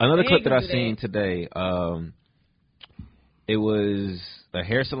 like, Another They clip ain't that I gonna do seen today, it was a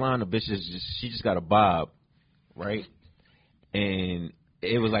hair salon. The bitch she just got a bob, right? And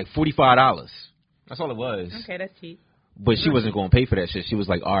it was like $45. That's all it was. Okay, that's cheap. But she wasn't going to pay for that shit. She was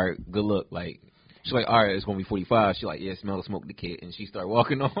like, all right, good luck. Like, she's like, all right, it's going to be 45. She like, yeah, smell the smoke, the kid. And she started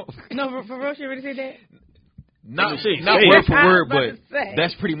walking off. No, for real, she already said that? Not She- not she- word for I was word, about but to say.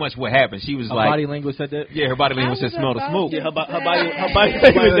 that's pretty much what happened. She was Her like, body language said that. yeah, her body language said, smell the smoke. yeah, her body Body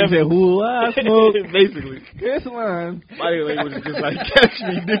language said, "Who I smoke?" basically. This one. Body language is just like catch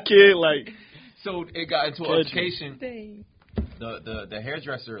me, the kid. Like, So it got into an Catch me. altercation. Dang. The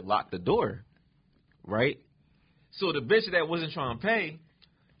hairdresser locked the door, right? So the bitch that wasn't trying to pay,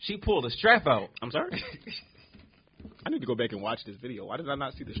 she pulled a strap out. I'm sorry. I need to go back and watch this video. Why did I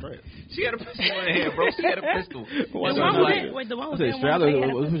not see the strap? She had a pistol in her hand, bro. She had a pistol. Why And did she I was not like- see it? Wait, the one I was said, there. Strap.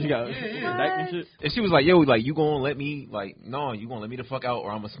 What you got? Dyke and shit. And she was like, yo, like, you gonna let me, like, no, you gonna let me the fuck out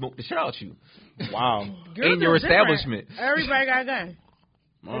or I'm gonna smoke the shit out you. Wow. Girls in your are different. establishment. Everybody got a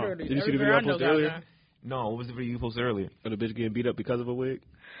gun. Did you see the video I posted earlier? No, what was the video you posted earlier? Of the bitch getting beat up because of a wig?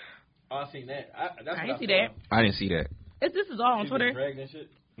 Oh, I seen that. I didn't see that. I didn't see that. This is all on Twitter. Dragged and shit.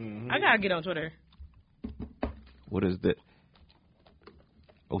 I gotta get on Twitter. What is that?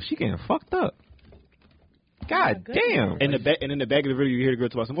 Oh, she getting fucked up. God goodness. damn. And in the back of the video, you hear the girl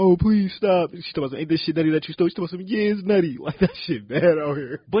talk about some, oh, please stop. She talk about some, ain't this shit nutty that you stole? She talk about some, yeah, it's nutty. Like, that shit bad out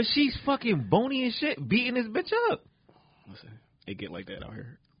here. But she's fucking bony and shit, beating this bitch up. Listen, it get like that out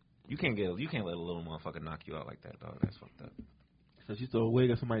here. You can't let a little motherfucker knock you out like that, dog. That's fucked up. So she stole a wig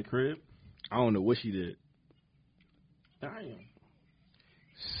at somebody's crib? I don't know what she did. Damn.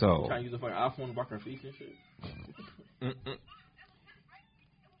 So. Trying to use a fucking iPhone to block her face and shit?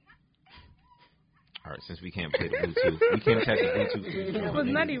 All right, since we can't play the Bluetooth, we can't attach the Bluetooth. That was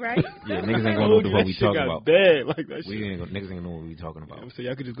nutty, right? Yeah, niggas ain't gonna know what we talking about. Bad, like that Niggas ain't gonna know what we talking about. So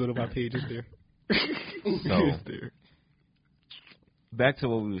y'all could just go to my page. It's there. So, back to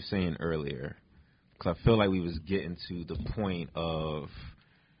what we were saying earlier, because I feel like we was getting to the point of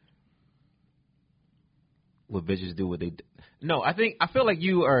what bitches do, what they do. No, I feel like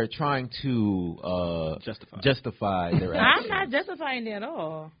you are trying to justify their actions. I'm not justifying it at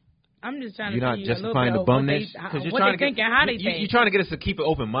all. I'm just trying to You're not see justifying the bumness? Because you're trying to think, how they think. You're trying to get us to keep an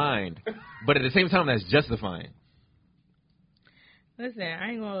open mind, but at the same time, that's justifying. Listen, I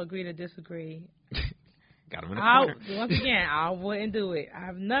ain't going to agree to disagree. Got him in the corner. Once again, I wouldn't do it.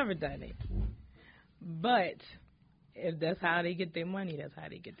 I've never done it. But if that's how they get their money, that's how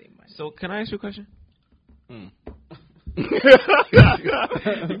they get their money. So can I ask you a question?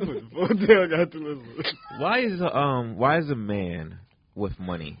 Why is a man with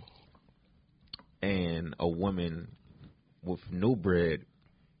money and a woman with no bread,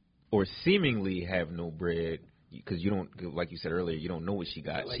 or seemingly have no bread, because you don't, like you said earlier, you don't know what she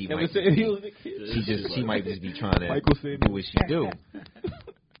got. She might just be trying to do what she do.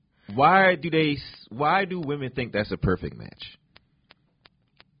 Why do women think that's a perfect match?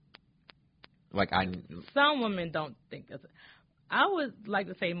 Some women don't think that's. I would like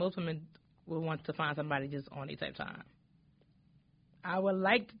to say most women would want to find somebody just on their type time. I would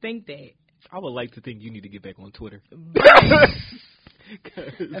like to think that. I would like to think you need to get back on Twitter.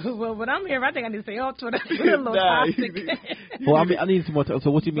 Well, when I'm here, I think I need to say on Twitter. Well, I need some more time. So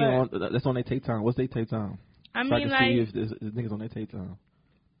what you mean that's on their take time? What's their take time? I so mean, I can see if there's niggas on their take time.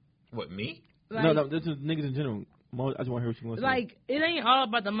 What, me? No, this is niggas in general. I just want to hear what you want to say. Like, it ain't all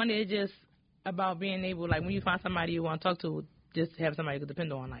about the money. It's just about being able, like, when you find somebody you want to talk to, just have somebody you can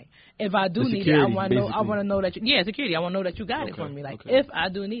depend on. Like, if I do need it, I want to know that security. I want to know that you got it for me. Like, if I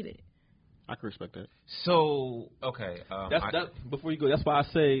do need it. I can respect that. So, okay. Before you go, that's why I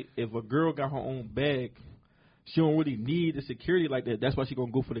say if a girl got her own bag, she don't really need the security like that. That's why she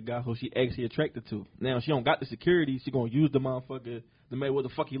gonna go for the guy who she actually attracted to. Now, if she don't got the security, she gonna use the motherfucker, the man what the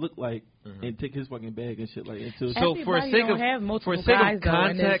fuck he look like, and take his fucking bag and shit like that too. So for a sake of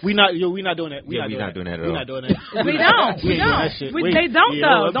context, we not doing that. We're not doing that at all. We not doing that. We don't. They don't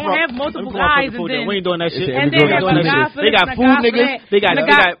though. Don't have multiple guys and then we ain't doing that shit. And then have a guy for they got food niggas.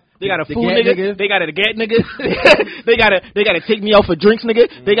 They got a food nigga. They got a gat nigga. they gotta take me out for drinks, nigga.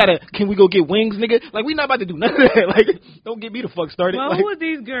 Can we go get wings, nigga? Like, we not about to do none of that. Like, don't get me the fuck started. Well, who are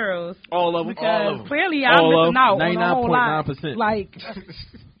these girls? All of them. Because clearly I'm missing out. 99.9%. Like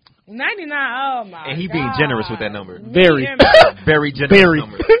 99. Oh my. And he being generous with that number. Very generous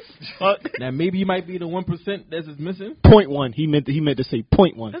number. Now maybe you might be the 1% that's missing. 0.1. He meant to say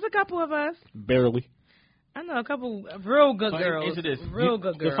 0.1. There's a couple of us. Barely. I know a couple of real good girls. Answer this. Real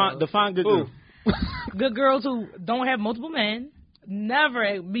good girls. Define good girls. Good girls who don't have multiple men,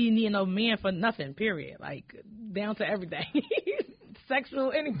 never be needing no men for nothing, period. Like, down to everything.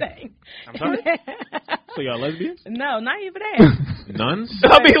 Sexual, anything. I'm sorry? So y'all lesbians? No, not even that. Nuns?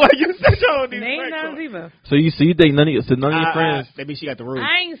 I mean, like you said, y'all they ain't nuns either. So you think none of your friends? That means she got the room.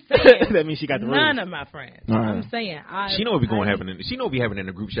 I ain't saying that means she got the room. None of my friends. Right. I'm saying she know what be going happening. She know what be happening in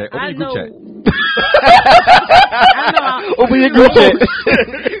the group chat. Open your group chat. Open your group chat.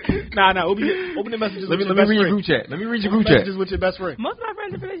 Nah. Open the messages. Let me read your group chat. Let me read your group chat. Messages with your best friend. Most of my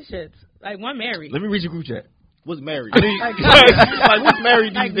friends are in relationships. Like, one married. Let me read your group chat. What's married? like what's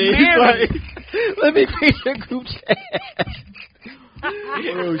married these days? Married. Let me read your group chat.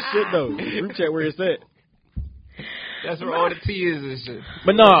 Oh shit though. Group chat where it's at. That's where all the tea is and shit.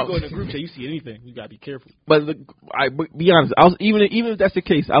 But no, you go in the group chat, you see anything. You gotta be careful. But be honest. Even if that's the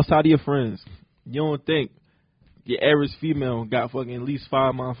case, outside of your friends, you don't think your average female got fucking at least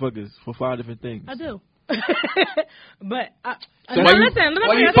 5 motherfuckers for 5 different things? I do. But so why you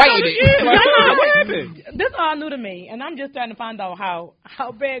fighting it? What happened? This is all new to me, and I'm just trying to find out how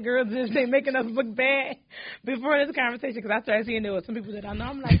bad girls is. They making us look bad before this conversation, because I started seeing there were some people that I know.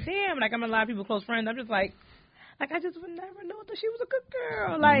 I'm like, damn, like I'm a lot of people close friends. I'm just like I just would never know that she was a good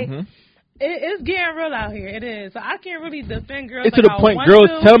girl. Like it's getting real out here. It is. So I can't really defend girls. It's like to the point. Girls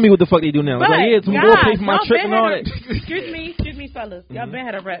tell me what the fuck they do now. But, it's like, some girl pay for my trip and all that. Excuse me, fellas. Y'all been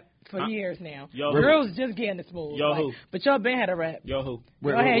had a rep for years now. Girls just getting the smooth. Who? But y'all been had a rep. Who?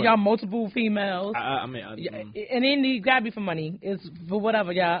 Y'all had y'all multiple females. And then these gotta be for money. It's for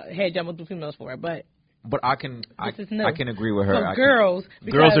whatever y'all had y'all multiple females for. But But I can agree with her.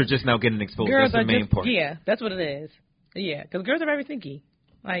 So girls are just now getting exposed. That's the main part. Yeah, that's what it is. Yeah, because girls are very sneaky.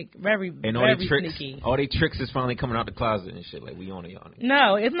 Like, very sneaky. All they tricks is finally coming out the closet and shit. Like, we on it, y'all.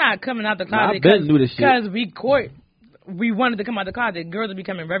 No, it's not coming out the closet. I've been knew this shit. Because we wanted to come out the closet. Girls are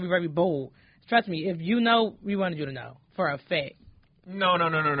becoming very, very bold. Trust me, if you know, we wanted you to know for a fact. No.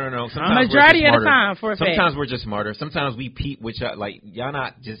 Sometimes majority of the time, for a fact. Sometimes we're just smarter. Sometimes we peep with y'all. Like, y'all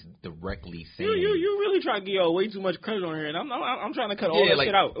not just directly saying. You really try to give y'all way too much credit on here, and I'm trying to cut all that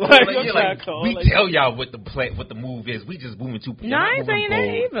shit out. We tell y'all what the move is. We just moving too. No, I ain't saying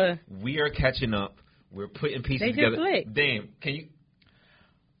that either. We are catching up. We're putting pieces together. Slick. Damn, can you?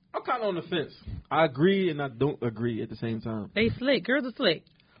 I'm kind of on the fence. I agree and I don't agree at the same time. They slick. Girls are slick.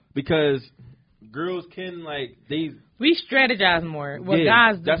 Because girls can, like, we strategize more. Well,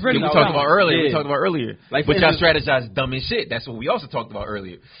 yeah, guys that's really we talked about earlier. Yeah. We talked about earlier. Like, but y'all strategize dumb as shit. That's what we also talked about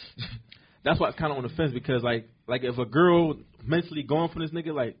earlier. That's why it's kind of on the fence because, like if a girl mentally going for this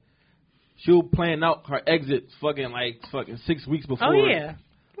nigga, like, she'll plan out her exit fucking 6 weeks before. Oh, yeah.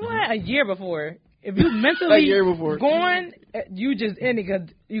 Well, a year before. If you mentally going, you just in it because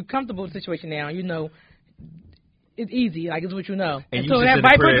you comfortable with the situation now. You know. It's easy, like it's what you know. And so that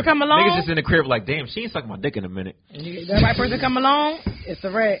right person come along, niggas just in the crib like, damn, she ain't sucking my dick in a minute. And that right person come along, it's a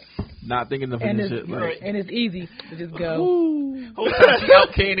wreck. Not thinking of any shit. Right. And it's easy to just go. Whole time she out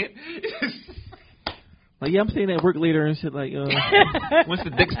canning. Like, yeah, I'm staying at work later and shit. Like, once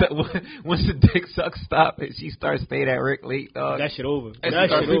the dick suck stop, and she starts staying at work late, dog. That shit over. That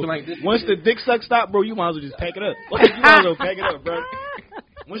shit over. Like this. Once the dick suck stop, bro, you might as well just pack it up. You might as well pack it up, bro.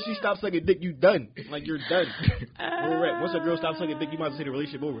 Once she stops sucking dick, you done. Like, you're done. Once a girl stops sucking dick, you might as well say the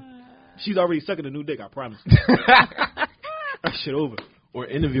relationship over. She's already sucking a new dick, I promise. That shit over. Or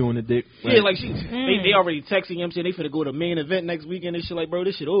interviewing the dick. Yeah, like they already texting, you know what I'm saying? They finna go to a main event next weekend and shit. Like, bro,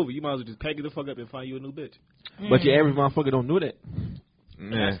 this shit over. You might as well just pack it the fuck up and find you a new bitch. But your average motherfucker don't know that.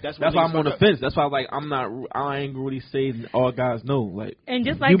 Yeah. That's why I'm on the fence. That's why I ain't really saying all guys know. Like, and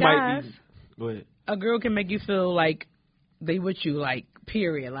just like guys, go ahead. A girl can make you feel like they with you, like,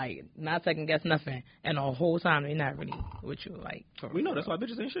 period, like, not second guess nothing, and the whole time they not really with you, like. We know, that's why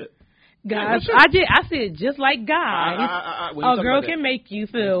bitches ain't shit. Guys, I said just like guys, a girl can make you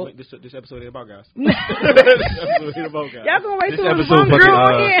feel. This episode ain't about guys. This episode ain't about guys. Y'all gonna wait till it's one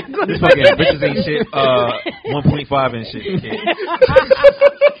girl this fucking bitches ain't shit, 1.5 and shit.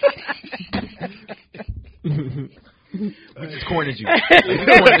 We just cornered you. We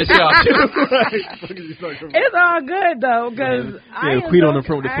cornered the shop too. It's all good though, because Queen on the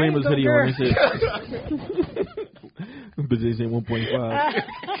front with the flamers hoodie on and shit. Bitches ain't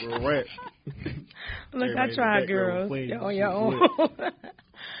 1.5. Right. Look, I tried, girls. You're on your own.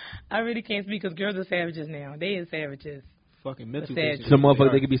 I really can't speak because girls are savages now. They are savages. Fucking mental. Some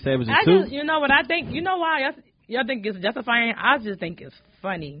motherfuckers they could be savages too. You know what I think? You know why y'all think it's justifying? I just think it's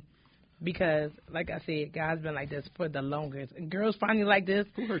funny. Because, like I said, guys been like this for the longest. And girls finally like this.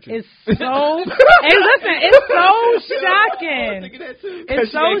 Who hurt you? It's so... Hey, listen, it's so shocking.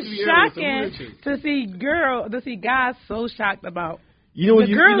 It's so shocking to see guys so shocked about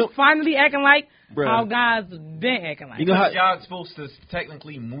girls finally acting like how guys been acting like. You know how y'all supposed to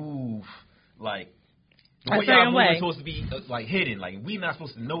technically move, like... The way y'all move is supposed to be, like, hidden. Like, we not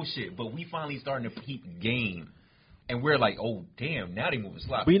supposed to know shit, but we finally starting to peep game. And we're like, oh, damn, now they moving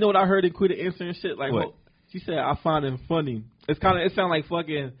sloppy. But you know what I heard in Quit Answer and shit? Like, what? She said, I find it funny. It sound like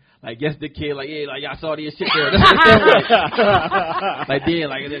fucking, like, yes, the kid, like, yeah, like, y'all saw this shit there. That's what it sound like. Like, damn,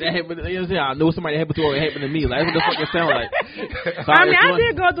 like, that happened, you know what I'm saying? I know somebody that happened to her, it happened to me. Like, that's what the fuck it sound like. I mean, I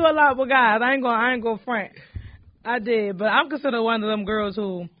did go through a lot with guys. I ain't gonna front. I did, but I'm considered one of them girls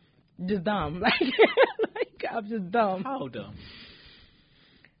who just dumb. Like I'm just dumb. How dumb?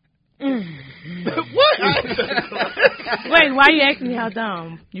 What? Wait, why you asking me how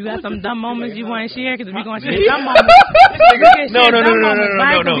dumb? You got some dumb moments you want to share? Because we going to share dumb moments. No.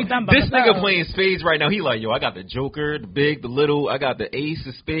 This nigga playing spades right now. He like, yo, I got the Joker, the big, the little. I got the ace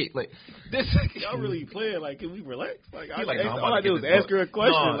of spades. Like, this. Y'all really playing? Like, can we relax? Like, all I do is ask her a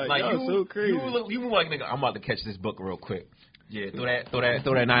question. No, like y'all so crazy. You move like, nigga, I'm about to catch this book real quick. Yeah, throw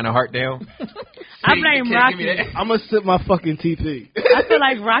that 9 of heart down. I blame Rocky. I'm gonna sip my fucking TP. I feel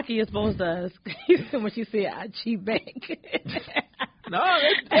like Rocky is supposed to when she said I cheat back. No,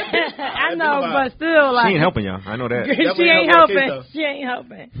 I know, but still, like she ain't helping y'all. I know that. She ain't helping. She ain't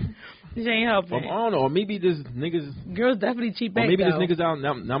helping. She ain't helping. Well, I don't know. Or maybe this niggas. Girls definitely cheat back. Or maybe though. this niggas out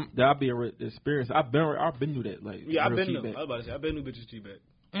that I'll be experienced. I've been through that. Like, yeah, I've been. I was about to say I've been new bitches cheat back.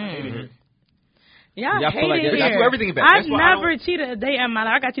 Y'all feel like hate it I here. do everything back. I've That's why never cheated a day in my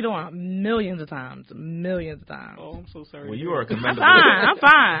life. I got cheated on millions of times. Oh, I'm so sorry. Well, you are a commendable. I'm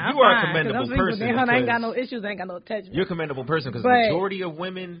fine. You are a commendable person. I ain't got because no issues. I ain't got no attachment. You're a commendable person because the majority of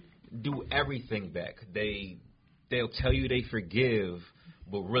women do everything back. They'll tell you they forgive,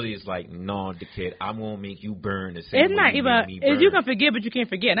 but really it's like, no, the kid, I'm gonna make you burn the same. It's not even. If you can forgive, but you can't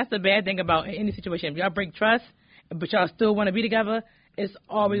forget. And that's the bad thing about any situation. If y'all break trust, but y'all still want to be together, it's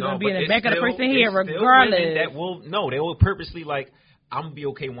always going to be in the back of the person here, regardless. They will purposely like, I'm going to be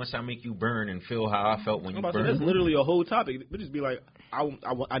okay once I make you burn and feel how I felt when you burned. That's literally a whole topic. It would just be like,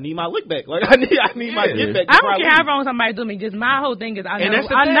 I need my lick back. Like, I need my get back. I don't care how wrong somebody do me. Just my whole thing is I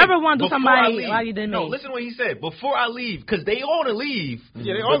never want to do somebody like you did me. No, listen to what he said. Before I leave, because they want to leave.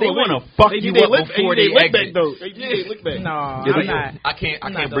 Yeah, but they want to fuck you up before they exit. Back, though. They lick back. No, I'm not. I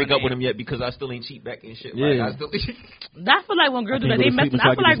can't break up with him yet because I still ain't cheat back and shit. Yeah. Like, I feel like when girls do that, they mess.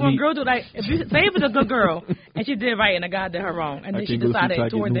 I feel like when girls do like, if you say it was a good girl and she did right and the guy did her wrong, and then she decided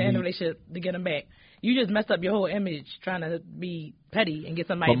toward the end of the relationship to get him back. You just messed up your whole image trying to be petty and get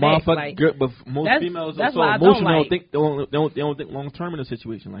somebody back. Like, but most females are so emotional. They don't think long term in a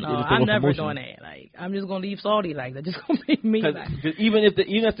situation like that. No, I'm never doing that. Like, I'm just gonna leave salty. Like, that's just gonna be me. Cause even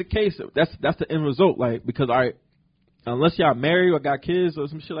that's the case, that's the end result. Like, because unless y'all married or got kids or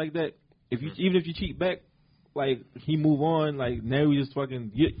some shit like that, even if you cheat back, like he move on, like now you just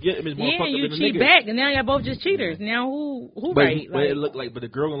fucking get him as more fucked up you than cheat nigga. back, and now y'all both just cheaters. Now who but, right? But it look like, but the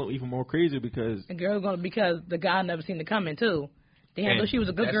girl gonna look even more crazy because the guy never seen it coming too. Damn, though she was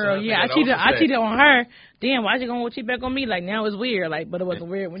a good girl. Yeah, I cheated on her. Damn, why she gonna cheat back on me? Like now it's weird. Like, but it wasn't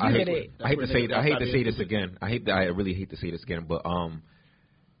weird when you did it. I hate to say this again. I really hate to say this again, but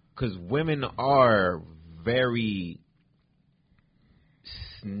because women are very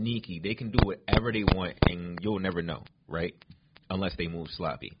sneaky. They can do whatever they want, and you'll never know, right? Unless they move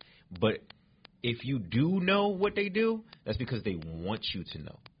sloppy. But if you do know what they do, that's because they want you to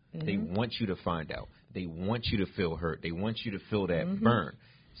know. Mm-hmm. They want you to find out. They want you to feel hurt. They want you to feel that burn.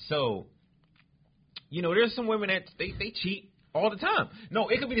 So, there's some women that they cheat all the time. No,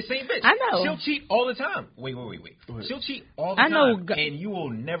 it could be the same bitch. I know. She'll cheat all the time. Wait. She'll cheat all the time, and you will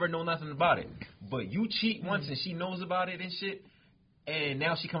never know nothing about it. But you cheat once, and she knows about it and shit. And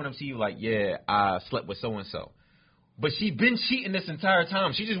now she coming up to you like, yeah, I slept with so-and-so. But she been cheating this entire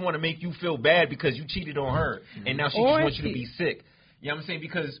time. She just want to make you feel bad because you cheated on her. And now she just wants you to be sick. You know what I'm saying?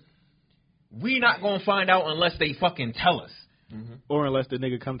 Because we not going to find out unless they fucking tell us. Mm-hmm. Or unless the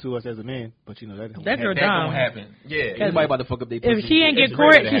nigga come to us as a man. But that don't happen. Yeah. Anybody about to fuck up their pussy. If she ain't get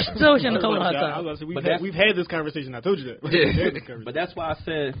court, she still shouldn't have told her. We've had this conversation. I told you that. But that's why I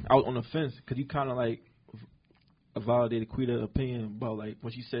said I was on the fence. Because you kind of like validated Quita's opinion about like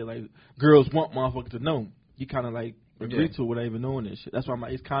when she said like girls want motherfuckers to know. You kind of like agree to it without even knowing this shit. That's why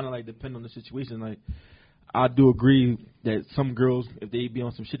it's kind of like depending on the situation. Like I do agree that some girls, if they be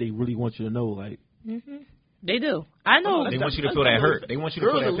on some shit, they really want you to know. Like they do. I know. They want you to feel that hurt. They want you to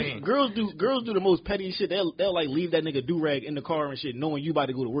feel that pain. Girls do the most petty shit. They'll like leave that nigga do-rag in the car and shit, knowing you about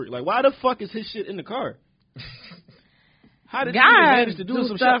to go to work. Like why the fuck is his shit in the car? How did you manage to do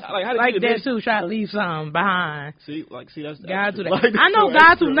some stuff like that too? Try to leave something behind. See, that's guys do that. I know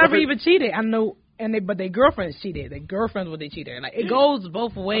guys who never even cheated. I know, but their girlfriends cheated. Their girlfriends were they cheated. Like it goes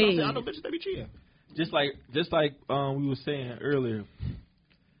both ways. I know bitches that be cheating. Just like we were saying earlier.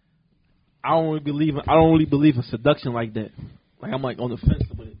 I don't really believe in seduction like that. Like I'm like on the fence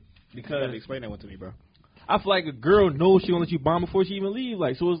with it because explain that one to me, bro. I feel like a girl knows she won't let you bomb before she even leave.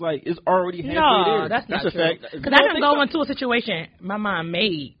 Like, so it's like, it's already halfway there. No, that's not a true. fact. Because I can go into a situation my mom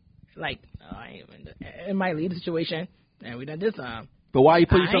made, like, it might lead the situation, and we done this time. But why you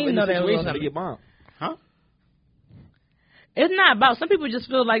put yourself in the situation to get bombed? Huh? It's not about, some people just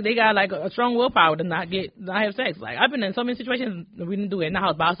feel like they got, like, a strong willpower to not have sex. Like, I've been in so many situations we didn't do it in the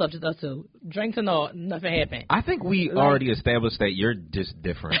house by ourselves, just us two. Drinks and all, nothing happened. I think we already established that you're just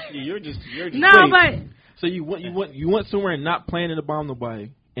different. Yeah, you're just no, but... So you went somewhere and not planning to bomb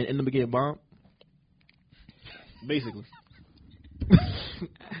nobody and end up getting bombed? Basically.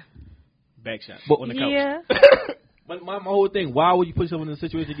 Back shot. But on the couch. Yeah. But my whole thing, why would you put yourself in a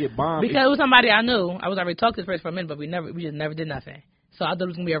situation to get bombed? Because it was somebody I knew. I was already talking to this person for a minute, but we just never did nothing. So I thought it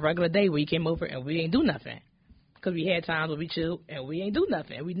was going to be a regular day where he came over and we ain't do nothing. Because we had times where we chilled and we ain't do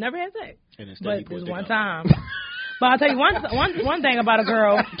nothing. We never had sex. But there was one time. But I'll tell you one thing about a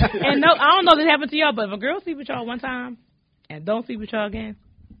girl, and no, I don't know if this happened to y'all, but if a girl sleep with y'all one time and don't sleep with y'all again,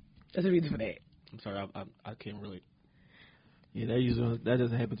 there's a reason for that. I'm sorry, I can't relate. Yeah, that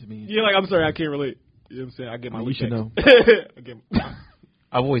doesn't happen to me. Yeah, like I'm sorry, I can't relate. You know what I'm saying? I get my you should know.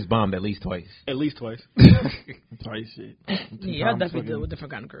 I've always bombed at least twice. At least twice. Twice shit. Yeah, I definitely deal with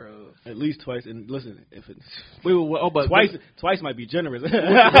different kind of girls. At least twice. And listen, if it's But twice might be generous.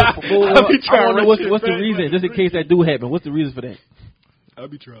 I want to know what's the reason, just in case that do happen. What's the reason for that? I'll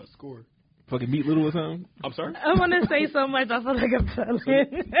be trying to score. Fucking Meat Little or something? I'm sorry? I want to say so much. I feel like I'm telling.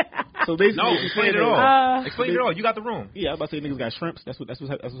 So basically, No, explain it all. Explain it all. You got the room. Yeah, I was about to say niggas got shrimps. That's what's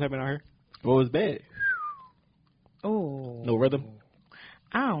happening out here. What was bad? Oh. No rhythm.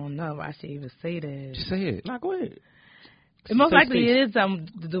 I don't know if I should even say this. Just say it. Nah, go ahead. It most Say likely space. it is something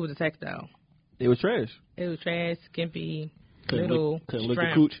to do with the textile. They was trash. It was trash, skimpy, Couldn't little, lick the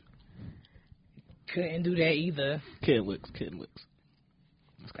shrimp. cooch. Couldn't do that either. Kid licks. That's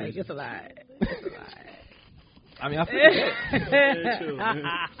Like, crazy. it's a lot. It's a lot. I mean, I feel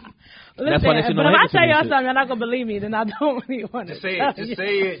Listen, That's why they shouldn't but if have I happened to tell me y'all and shit. something, you're not gonna believe me. Then I don't really want to Just say tell it. Just you.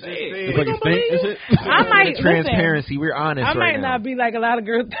 say it. Just say it. Fucking stink and shit. I might Transparency. We're honest I right might now. not be like a lot of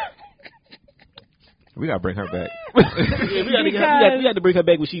girls. We gotta bring her back. Yeah, we got to bring her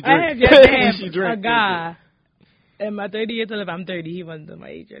back when she I have drink. just When had she a drink. guy at my 30 years old. If I'm 30, he wasn't my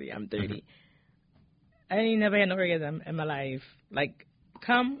age 30. I'm 30. I ain't never had no orgasm in my life. Like,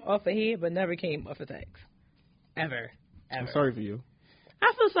 come off the head, but never came off the sex. Ever. I'm sorry for you.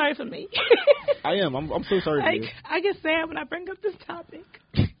 I feel sorry for me. I am. I'm so sorry for you. Like, I get sad when I bring up this topic.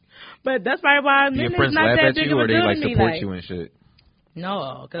 But that's probably why Do your men is friends not laugh that at big you, of a or they deal like to me. support Like, you and shit?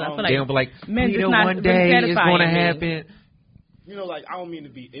 no, because I feel They like don't be like, men Peter, just not one really day it's satisfying gonna me. happen. You know, like I don't mean to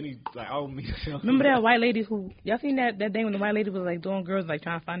be any. Like I don't mean. To Remember that white lady who y'all seen that thing when the white lady was like doing girls like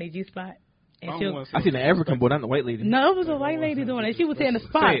trying to find their G spot? And she was, I seen the African boy, not the white lady. no, it was a white lady doing it. She was hitting the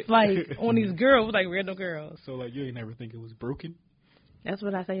spots like on these girls, like random girls. So like you ain't never think it was broken. That's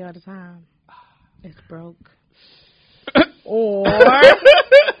what I say all the time. It's broke. Or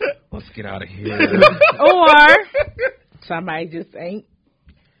Let's get out of here. or somebody just ain't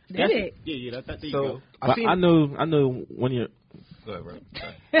did it. Yeah. There you So go. I know when you're. go ahead, bro.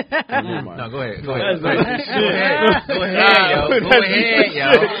 Never mind. No, go ahead. That's Go ahead. deep Go ahead, yo. Go ahead, yo.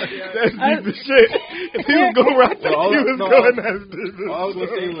 That's deep as shit. If he was going right, all he I- was no, going. That's deep as All I was gonna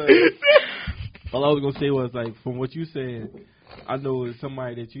say shit. All I was gonna say was like, from what you said, I know it's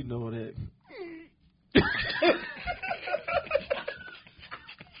somebody that you know that.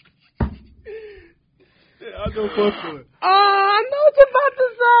 I know for sure. Oh, I know what you're about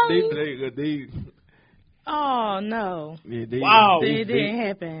to say. They Oh no, yeah, they. Wow. it didn't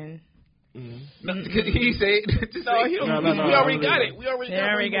happen. No, he said. No, he don't. No, we already no, got no. it. We already Yeah, got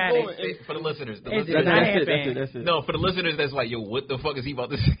already it. got We're it. going. For the listeners. It did not happen. That's it. No, for the listeners, that's like, yo, what the fuck is he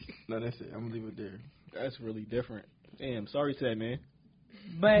about to say? No, that's it. I'm gonna leave it there. That's really different. Damn, sorry to that man.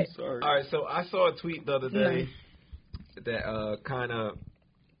 But Sorry. All right, so I saw a tweet the other day that kind of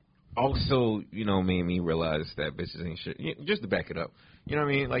also, made me realize that bitches ain't shit. Just to back it up, you know what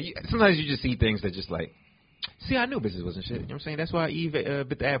I mean? Like sometimes you just see things that just like, see, I knew bitches wasn't shit. You know what I'm saying? That's why Eve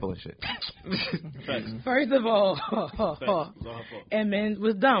bit the apple and shit. first of all, Facts. It was all her fault. and men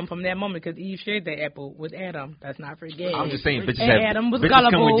was dumb from that moment because Eve shared that apple with Adam. Let's not forget. I'm just saying, bitches And Adam was bitches come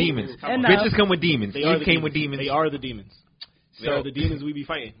gullible with demons. enough. Bitches come with demons. They are Eve the came demons. with demons. They are the demons. They So- are the demons we be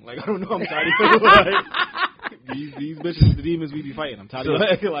fighting. Like I don't know. I'm tired of like, these bitches, the demons we be fighting. I'm tired of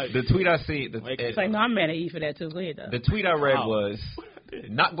like The tweet I see, It's like, no, I'm mad at Eve for that too. Go ahead, though. the tweet I read Wow. was,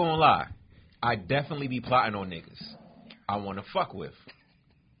 not gonna lie, I definitely be plotting on niggas I want to fuck with.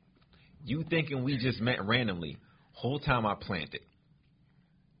 You thinking we just met randomly? Whole time I planned it.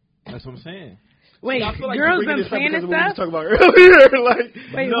 That's what I'm saying. Wait, I feel like girls you're been bringing this up planning because of what we stuff? was talking about earlier.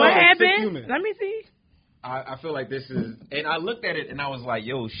 Like, Wait, no, what sick happened? human. Let me see. I feel like this is, and I looked at it and I was like,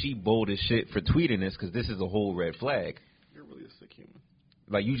 yo, she bold as shit for tweeting this because this is a whole red flag. You're really a sick human.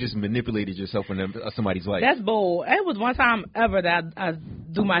 Like you just manipulated yourself in somebody's life. That's bold. It was one time ever that I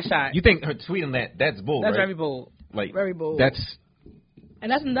do my shot. You think her tweeting that's bold, That's right? very bold. Like very bold. That's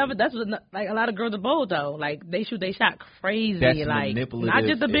And that's what, like a lot of girls are bold though. Like they shoot they shot crazy. That's like manipulative not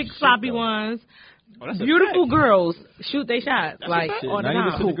just the big as shit, sloppy though. ones. Oh, that's a Beautiful fact. girls shoot they shots like Shit, all the not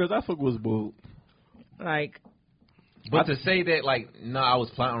even to the time. girls I fuck was bold. Like But to say that, like, no, I was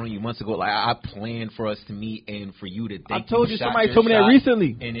plotting on you months ago. Like, I planned for us to meet and for you to think I told you shot somebody your told me that shot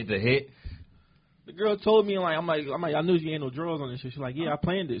recently. and it's a hit. The girl told me, like, I'm like, I knew you ain't no drawers on this shit. She's like, yeah, I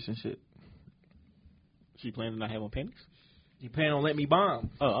planned this and shit. She planning to not have on panties? You plan on letting me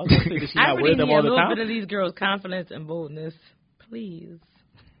bomb? Oh, I was gonna say that she I not really wear need them a all the little time. bit of these girls' confidence and boldness, please,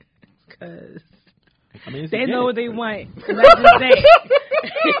 because I mean, it's they a know gag. what they want. And that's just that.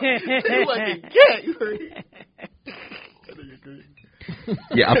 You like a cat. You heard?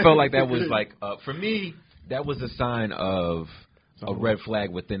 Yeah, I felt like that was like, for me, that was a sign of a red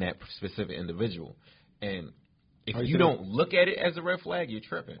flag within that specific individual. And If you don't look at it as a red flag, you're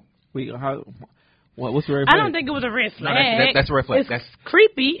tripping. Wait, what's the red flag? I don't think it was a red flag. No, that's a red flag. It's That's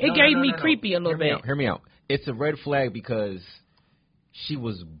creepy. It gave me creepy a little bit. Hear me out. It's a red flag because she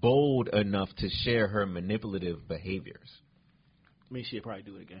was bold enough to share her manipulative behaviors. I mean, she'd probably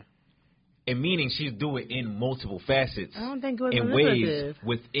do it again. And meaning she'd do it in multiple facets. I don't think it was in manipulative.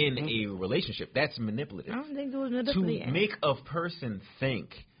 ways within a relationship. That's manipulative. I don't think it was manipulative. To make a person think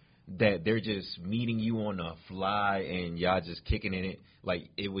that they're just meeting you on a fly and y'all just kicking in it like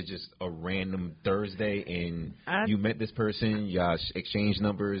it was just a random Thursday and you met this person, y'all exchanged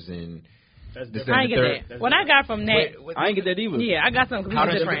numbers and I ain't get that. What I got from that, I ain't get that either. Yeah, I got something. How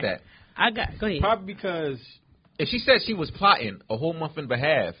did you get that? Go ahead. Probably because if she said she was plotting a whole month in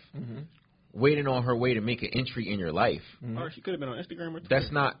behalf, waiting on her way to make an entry in your life, or she could have been on Instagram or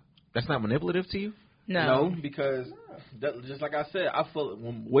Twitter. That's not manipulative to you? No, because just like I said, I feel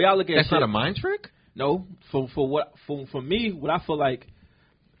the way I look at that's not a mind trick. No, for me, what I feel like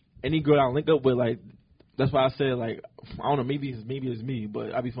any girl I link up with, like that's why I said like I don't know, maybe it's me,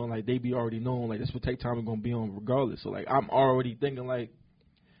 but I be feeling like they be already knowing like this will take time, it's gonna be on regardless. So like I'm already thinking like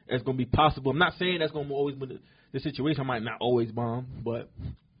it's gonna be possible. I'm not saying that's gonna always be the situation. I might not always bomb, but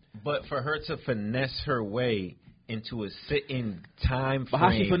for her to finesse her way into a sit-in time frame, but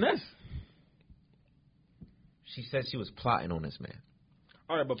how she finesse? She said she was plotting on this man.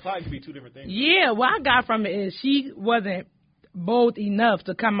 All right, but plotting could be two different things. Yeah, what I got from it is she wasn't bold enough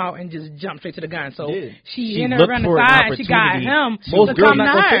to come out and just jump straight to the gun. So she in her run the side, she got him to come to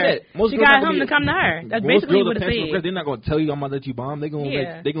her. She got him to come to her. That's basically what it said. They're not going to tell you I'm going to let you bomb. They're going to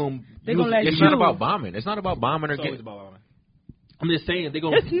let you. It's not about bombing. It's not about bombing or getting. I'm just saying they're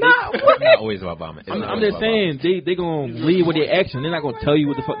going to. It's not. It's not always about bombing. I'm just saying they're going to lead with their action. They're not going to tell you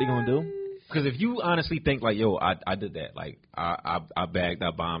what the fuck they're going to do. Because if you honestly think like, yo, I did that, like I bagged,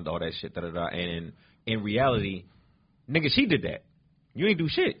 I bombed, all that shit, and in reality, nigga, she did that. You ain't do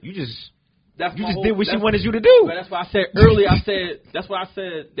shit. You just did what she wanted you to do. That's why I said earlier. That's why I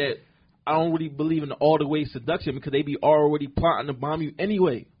said that I don't really believe in the all the way seduction because they be already plotting to bomb you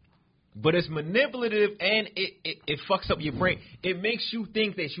anyway. But it's manipulative and it fucks up your brain. It makes you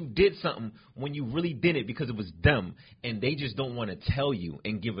think that you did something when you really did it because it was dumb, and they just don't want to tell you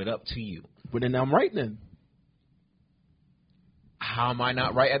and give it up to you. But then I'm right then. How am I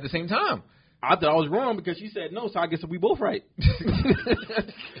not right at the same time? I thought I was wrong because she said no, so I guess we both right.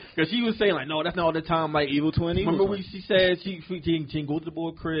 Because she was saying like, no, that's not all the time. Like evil twin. Remember when she said she can go to the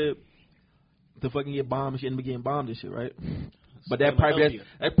boy crib to fucking get bombed, and she ended up getting bombed and shit, right? But that probably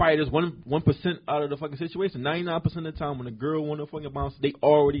just 1% out of the fucking situation. 99% of the time when a girl want to fucking bomb, they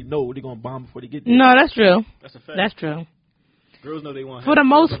already know they're gonna bomb before they get there. No, that's true. That's a fact. That's true. Girls know they want. For the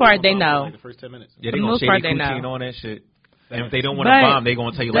most part, they know. Like the first 10 minutes. Yeah, they gonna shade their coochie and all that shit. And if they don't want to bomb, they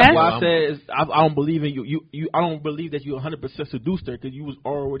gonna tell you. That's why I said I don't believe in you. I don't believe that you 100% seduced her because you was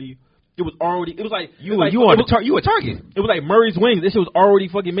already. It was like you were a target. It was like Murray's Wings. This shit was already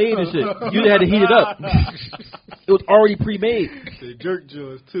fucking made and shit. You had to heat it up. It was already pre-made. The jerk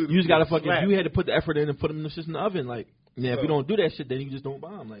jaws too. You just gotta fucking. You had to put the effort in and put them in the shit in the oven. Like, yeah, if you don't do that shit, then you just don't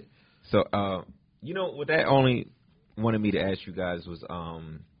bomb. Like, so you know what that only wanted me to ask you guys was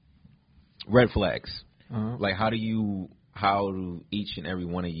red flags. Like, how do each and every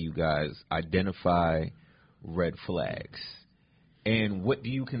one of you guys identify red flags? And what do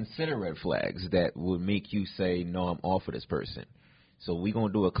you consider red flags that would make you say, no, I'm off of this person? So we're going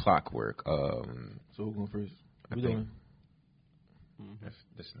to do a clockwork. So who's going first? I think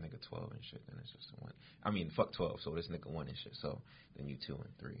this nigga 12 and shit, then it's just a 1. I mean, fuck 12, so this nigga 1 and shit. So then you 2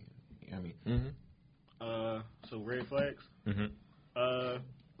 and 3. You know what I mean? So red flags?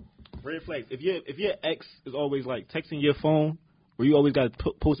 Red flags. If your ex is always, like, texting your phone, or you always got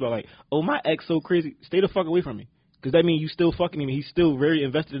to post about, like, oh, my ex so crazy, stay the fuck away from me. Because that means you still fucking him. He's still very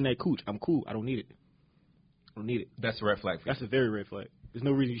invested in that cooch. I'm cool. I don't need it. That's a red flag for you. That's a very red flag. There's no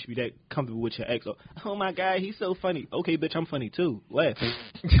reason you should be that comfortable with your ex. Oh, my God, he's so funny. Okay, bitch, I'm funny, too. Laugh.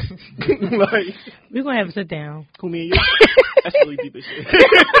 Like, we're going to have to sit down. Cool, me and you? That's really deep as shit.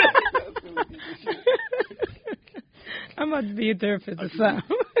 I'm about to be a therapist or something.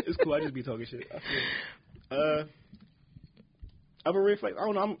 It's cool. I just be talking shit. I'm a red flag. I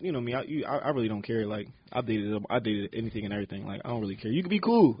don't know. You know me. I really don't care. Like, I dated anything and everything. Like, I don't really care. You can be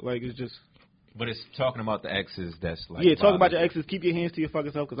cool. Like, it's just. But it's talking about the exes. That's like. Yeah, talk about your exes. Keep your hands to your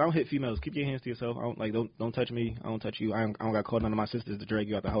fucking self. Because I don't hit females. Keep your hands to yourself. Don't touch me. I don't touch you. I don't got caught none of my sisters to drag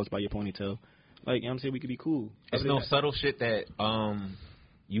you out the house by your ponytail. Like, you know what I'm saying? We could be cool. It's no subtle shit that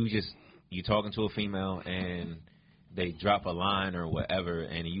you talking to a female and they drop a line or whatever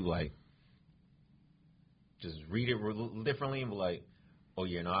and you like. Just read it differently and be like, oh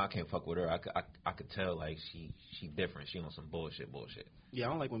yeah, no, I can't fuck with her. I could tell like she different. She on some bullshit. Yeah, I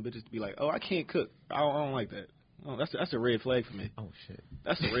don't like when bitches be like, oh, I can't cook. I don't like that. Oh, that's a red flag for me. Oh shit,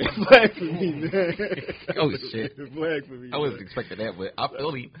 that's a red flag for me, man. Oh shit, red flag for me. I wasn't expecting that, but I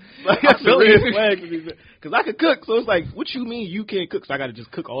feel you. Like, that's a red flag for me, man. Because I could cook, so it's like, what you mean you can't cook? So I got to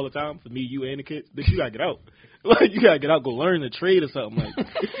just cook all the time for me, you, and the kids. Bitch, you got to get out. Like, you got to get out, go learn the trade or something. Like,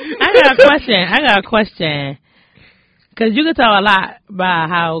 I got a question. Because you can tell a lot by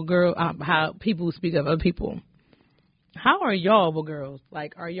how people speak of other people. How are y'all with girls?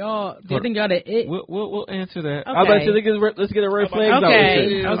 Like, are y'all? Do you think y'all the it? We'll answer that. Okay. I was about to say, let's get a red flag out.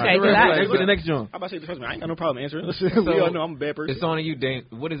 Okay. Let's get the next one. I'm about to say, trust me, I ain't got no problem answering. We all know I'm a bad person. It's on you, Dane.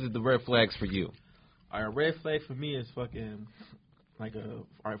 What is the red flags for you? All right, red flag for me is fucking like for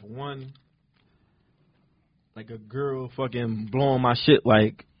one, like a girl fucking blowing my shit,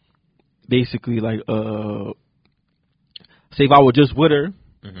 like basically like say if I were just with her,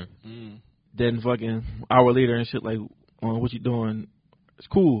 then fucking hour later and shit like, what you doing? It's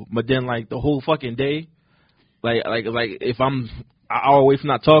cool, but then like the whole fucking day, like if I'm away from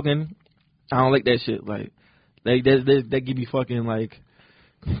not talking, I don't like that shit. Like that give me fucking like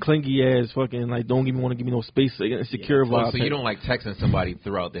clingy ass fucking like don't want to give me no space, like, insecure vibe. So you don't like texting somebody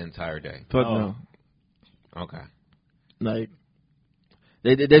throughout the entire day? Fuck no. Okay. Like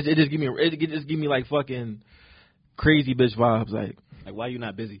it just give me like fucking crazy bitch vibes. Like why you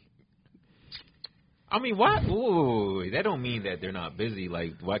not busy? I mean, why? Ooh, that don't mean that they're not busy.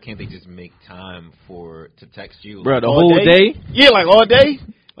 Like, why can't they just make time to text you? Bro, the whole day? Yeah, like all day?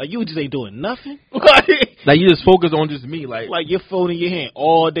 Like, you just ain't doing nothing? Like, you just focus on just me. Like your phone in your hand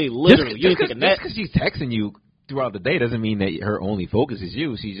all day, literally. You ain't taking that? Just because she's texting you throughout the day doesn't mean that her only focus is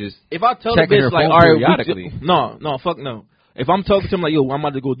you. She's just if I tell the bitch, like, all right, no, fuck no. If I'm talking to him like, yo, I'm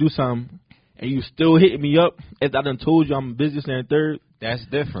about to go do something, and you still hitting me up after I done told you I'm busy and third, that's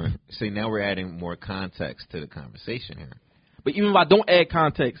different. See, now we're adding more context to the conversation here. But even if I don't add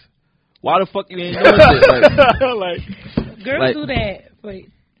context, why the fuck you ain't doing shit? Like, girls do that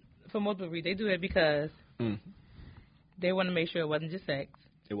for multiple reasons. They do that because they want to make sure it wasn't just sex.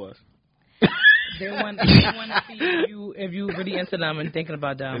 It was. They want to see if you really into them and thinking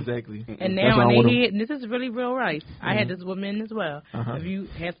about them. Exactly. And now when they hear, this is really real right. I had this with men as well. If you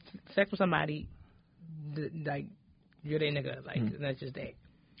have sex with somebody, like, you're their nigga. Like, that's just that.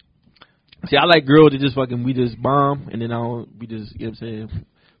 See, I like girls that just fucking, we just bomb, and then we just, you know what I'm saying,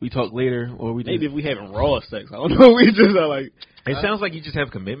 we talk later, or we just. Maybe if we having raw sex, I don't know, we just are like. It sounds like you just have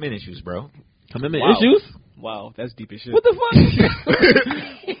commitment issues, bro. Commitment issues? Wow, that's deep as shit. What the fuck?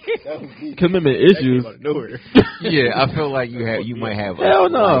 Commitment issues? Yeah, I feel like you might have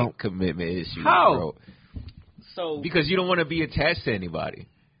commitment issues, How? bro. So because you don't want to be attached to anybody.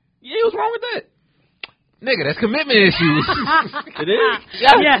 Yeah, what's wrong with that? Nigga, that's commitment issues. It is?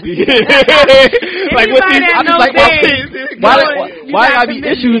 Yeah. Like what these? Why I be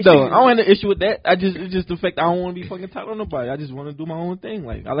issues though? I don't have an issue with that. It's just the fact I don't want to be fucking tight on nobody. I just want to do my own thing.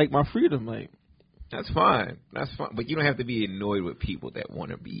 Like I like my freedom. Like that's fine. That's fine. But you don't have to be annoyed with people that want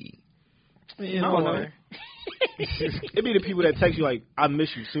to be. Yeah, it be the people that text you like, "I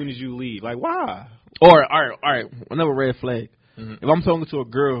miss you" as soon as you leave. Like why? Or all right. Another red flag. If I'm talking to a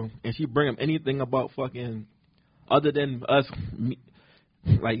girl and she bring up anything about fucking other than us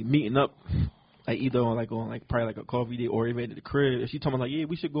like meeting up, like either on probably like a coffee date or even at the crib, if she talking like, yeah,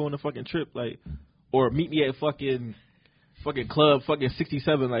 we should go on a fucking trip, like, or meet me at fucking club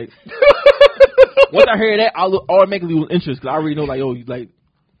 67, like. Once I hear that, I'll automatically lose interest because I already know like, oh, like.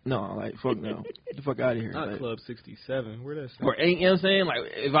 No, like fuck no, get the fuck out of here. Not like, Club 67. Where that's? Or ain't, you know what I'm saying? Like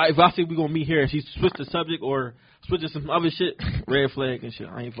if I say we gonna meet here and she switched the subject or switches some other shit, red flag and shit.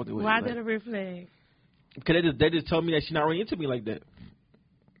 I ain't fucking with. Why it. is that a red flag? Because they just tell me that she's not really into me like that.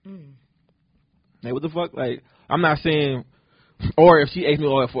 Like what the fuck? Like I'm not saying. Or if she asked me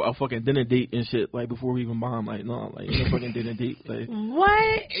for a fucking dinner date and shit, like before we even bomb, like no, like ain't no fucking dinner date. Like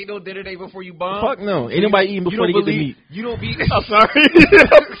what? Ain't no dinner date before you bomb. Fuck no, ain't nobody eating before they get to meet. You don't be. I'm sorry.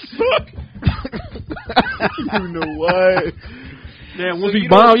 You know what? Damn, once we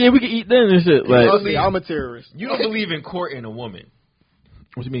bomb, yeah, we can eat then and shit. Like I'm a terrorist. You don't believe in courting a woman.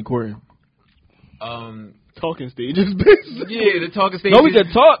 What you mean courting? Talking stages, bitch. Yeah, the talking stages. No, we can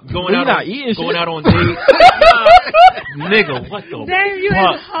talk. Going out, not eating going shit. out on dates. Nigga, what the Damn, you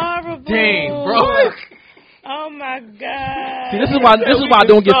fuck? is horrible. Dang, bro. Oh my god. See, this is why I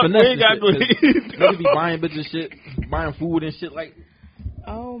don't get finesse. Niggas be buying bitches shit, buying food and shit like.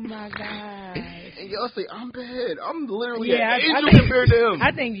 Oh my god. and y'all say I'm bad. I'm literally Yeah, an angel compared to him.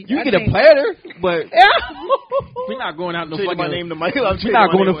 I think You get a platter, but Yeah. we're not going out no Changing fucking. my name to Mike. We're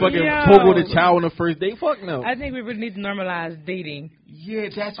not going to fucking Yo. Togo to Chow on the first date. Fuck no. I think we really need to normalize dating Yeah,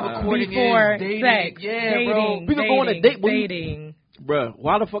 that's what courting before is. Dating. sex. Yeah, dating, bro. People go on a date with you. dating. Bruh,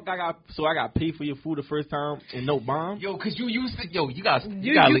 why the fuck I got paid for your food the first time and no bomb? Yo, cause you used to. Yo, you got.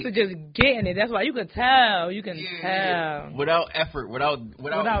 You used to just getting it. That's why you could tell. You can tell. Without effort, without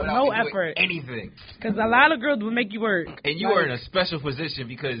no doing effort. anything. Because a lot of girls will make you work. And you are in a special position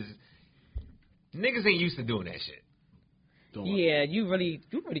because niggas ain't used to doing that shit. Yeah, you really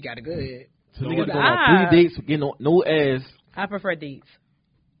got it good. So niggas Because go on 3 dates, get no ass. I prefer dates.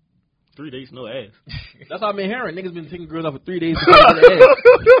 3 days, no ass. That's what I've been hearing. Niggas been taking girls out for 3 days to get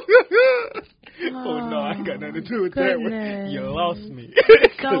ass. Oh no, I ain't got nothing to do with that. Goodness. You lost me.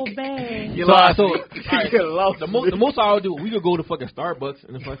 So bad. You So, lost so me. alright, You lost the me. most I'll do, we could go to fucking Starbucks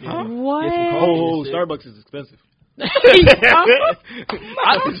and the fucking What? get some coffee Oh, and shit. Starbucks is expensive.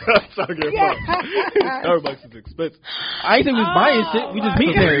 Sorry. Starbucks is expensive. I ain't think we was buying shit. We just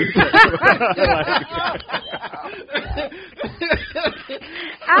meet there.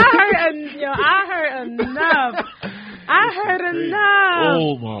 I heard enough.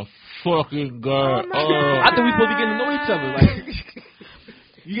 Oh my fucking god! Oh, my God. I think we supposed to be getting to know each other. Like,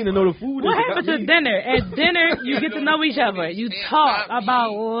 you getting to know the food. What and happened shit. to dinner? At dinner, you get to know each other. You talk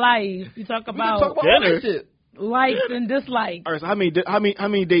about life. You talk We can about talk about dinner. all that shit. likes and dislikes. All right, so how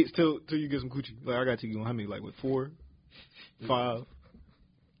many dates till you get some coochie? Like I got to you. How many? Like what? 4, 5?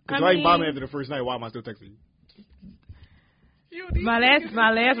 Because I ain't bombing after the first night. Why am I still texting you? My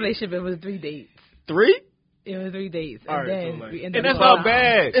last relationship, it was 3 dates. 3? It was 3 dates. All And right, then so like- we And ended that's up not going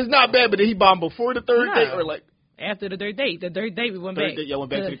bad. It's not bad, but did he bomb before the third No. date or like after the third date. The third date, we went third back. date? Y'all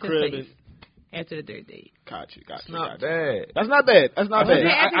went back to the his crib. place. After the third date. Gotcha. It's not bad. That's not bad. That's not Was bad. it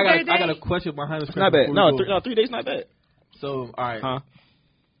after I third got a date? question behind this. It's not bad. question No, before we go. 3 days not bad. So, all right. Huh?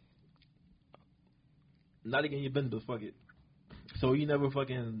 Not again your business, but fuck it. So you never talk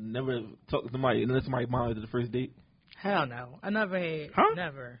to somebody unless somebody bombed at the first date? Hell no. I never had. Huh?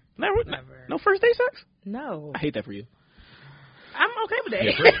 Never. Never. Never. No first date sex? No. I hate that for you. I'm okay with that.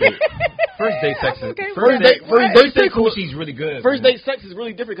 Yeah, first date sex is Okay, First what? date First date sex was- coochie's really good. First man. date sex is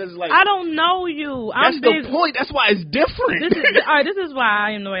really different because it's like I don't know you. that's I'm the big. point. That's why it's different. This is all right. This is why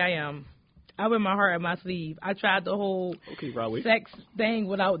I am the way I am. I wear my heart on my sleeve. I tried the whole okay, Robbie. sex thing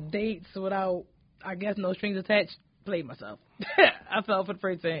without dates, without I guess no strings attached. Played myself. I fell for the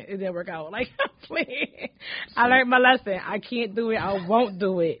first time. It didn't work out. Like I'm playing. I learned my lesson. I can't do it. I won't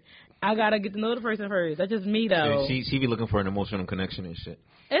do it. I gotta get to know the person first. That's just me though. Yeah, she be looking for an emotional connection and shit.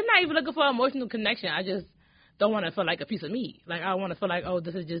 It's not even looking for emotional connection. I just don't want to feel like a piece of meat. Like I want to feel like, oh,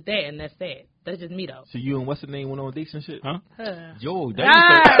 this is just that and that's that. That's just me though. So you and what's the name went on dates and shit? Huh? Yo, that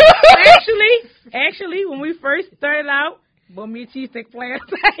Ah, actually, when we first started out, well, me and Cheese Stick playing,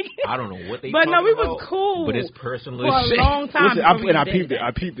 I don't know what they. but no, talking we was about, cool But it's personal for a shit. long time. Listen, before we I did peeped it. that.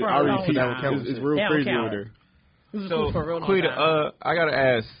 I peeped it. For I a already long peeped time. it. It's real That don't crazy count. over there. We was So, cool for a real long Quita, time. I gotta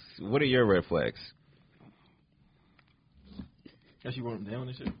ask, what are your red flags? Guess you wrote them down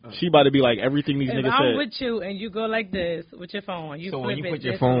and shit. She about to be like everything these If niggas I'm said. with you and you go like this with your phone, you So flip when you it put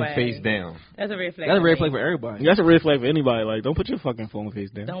your this phone way, face down, that's a red flag. That's a for red me. flag for everybody. That's a red flag for anybody. Like, don't put your fucking phone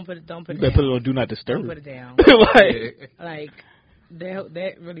face down. Don't put it You down. better put it on do not disturb. Don't put it down. Like, Like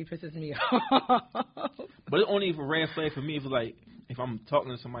that really pisses me off. But it's only for red flag for me if I'm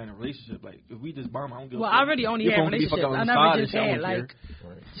talking to somebody in a relationship. Like if we just bomb, I don't give a Well, fuck. I already only Your had phone can be fucking relationships. on I the never side just and shit, I had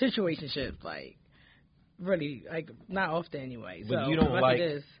don't like situationships. Like really, like not often anyway. But so you don't lucky like-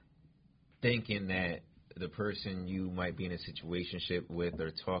 this. thinking that the person you might be in a situationship with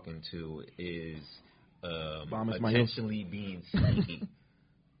or talking to is Bomb is my intentionally being sneaky,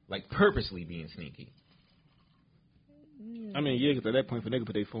 like purposely being sneaky. I mean, yeah, because at that point, if a nigga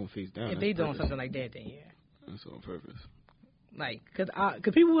put their phone face down, If that's they doing purpose. something like that, then yeah. That's on purpose. Like, cause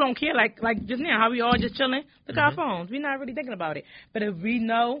people who don't care, like just now, how we all just chilling, look at our phones. We're not really thinking about it. But if we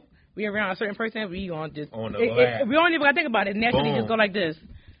know we around a certain person, we gonna just On the we lap. don't even gotta think about it. Naturally, Boom. just go like this,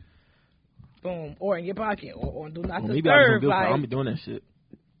 boom, or in your pocket, or do not Well, maybe I disturb, just I'm like, doing that shit.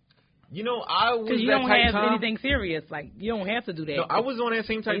 You know, I was because you that don't type have time. anything serious. Like you don't have to do that. No, I was on that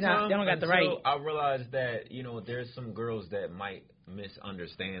same type They not- time. they don't got the until right. I realized that there's some girls that might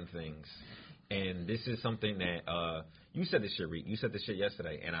misunderstand things, and this is something that you said this shit, Reek. You said this shit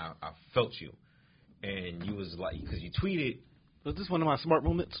yesterday, and I felt you, and you was like, because you tweeted. Was this one of my smart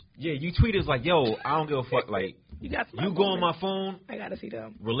moments? Yeah, you tweeted like, "Yo, I don't give a fuck." Like, you got you go on my phone, I gotta see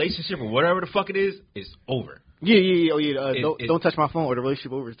them. relationship or whatever the fuck it is, it's over. Yeah. Oh, yeah. It- Don't touch my phone or the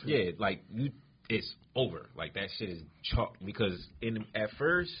relationship over. Too. Yeah, like it's over. Like that shit is chalk because at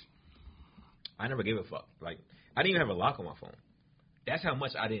first I never gave a fuck. Like, I didn't even have a lock on my phone. That's how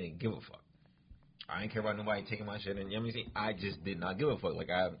much I didn't give a fuck. I didn't care about nobody taking my shit. And you know what I mean? I just did not give a fuck. Like,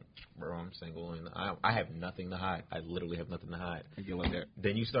 bro, I'm single and I have nothing to hide. I literally have nothing to hide. I get like that.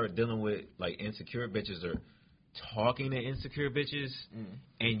 Then you start dealing with, like, insecure bitches or talking to insecure bitches,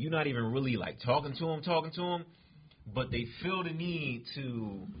 and you're not even really, like, talking to them, but they feel the need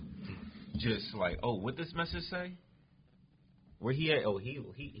to just, like, oh, what this message say? Where he at? Oh,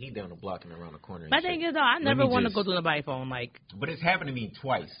 he down the block and around the corner. My thing is, though, I never want to go through nobody's phone. Like, but it's happened to me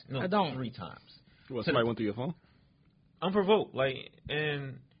twice. No, I don't. 3 times. Well, somebody went through your phone? Unprovoked, like,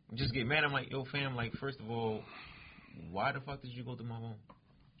 and just get mad. I'm like, yo, fam, like, first of all, why the fuck did you go through my phone?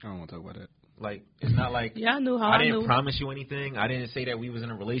 I don't want to talk about that. Like, it's not like yeah, I didn't promise you anything. I didn't say that we was in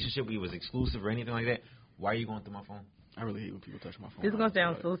a relationship, we was exclusive or anything like that. Why are you going through my phone? I really hate when people touch my phone. This is going to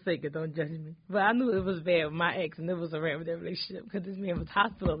sound so sick, and don't judge me. But I knew it was bad with my ex, and it was a wrap with that relationship because this man was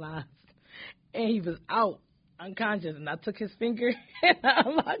hospitalized, and he was out, unconscious, and I took his finger, and I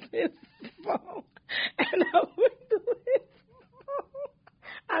unlocked his phone, and I went through his phone.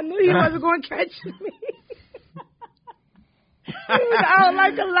 I knew he wasn't going to catch me. He was out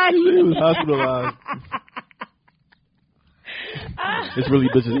like a light. He was hospitalized. It's really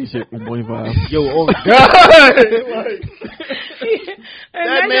bitches ain't shit in 25. Yo, oh my God! Like,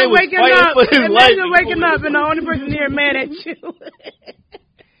 that man was fighting for his life. Imagine waking up and the only person here mad at you.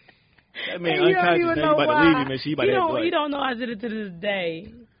 That man unconscious, man, about to leave him, man. She about to have blood. You don't know I did it to this day.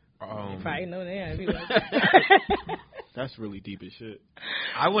 You probably know that. That's really deep as shit.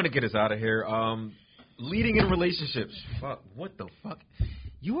 I want to get us out of here. Leading in relationships. Fuck, what the fuck?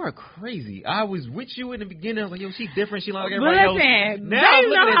 You are crazy. I was with you in the beginning. I was like, yo, she different. She like everybody else. Now they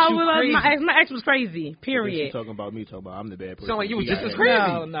know how my ex was crazy. Period. She talking about me, talking about I'm the bad person. So like you was just as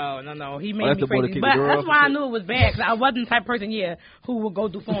crazy. No. He made me crazy. But that's why I knew it was bad. Cause I wasn't the type of person, who would go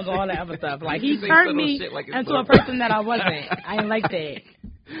through phones and all that other stuff. Like, he turned me into a person that I wasn't. I ain't like that.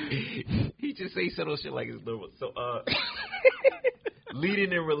 He just say subtle shit like it's normal. So,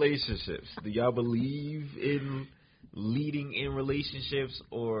 leading in relationships. Do y'all believe in leading in relationships,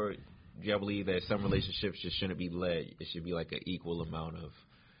 or do y'all believe that some relationships just shouldn't be led? It should be like an equal amount of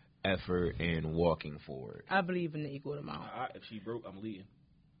effort and walking forward. I believe in the equal amount. If she broke, I'm leading.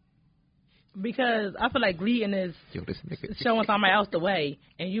 Because I feel like leading is showing somebody else the way,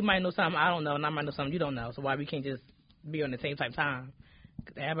 and you might know something I don't know, and I might know something you don't know. So why we can't just be on the same type of time?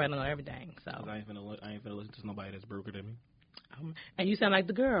 Cause everybody don't know everything. So I ain't finna listen to nobody that's broker than me. And you sound like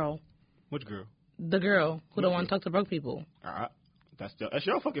the girl. Which girl? The girl who don't want to talk to broke people. That's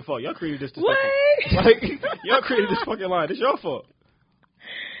your fucking fault. Y'all created this. What? Y'all created this fucking line. It's your fault.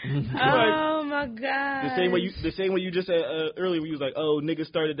 Oh my God. The same way you just said earlier, when you was like, "Oh, niggas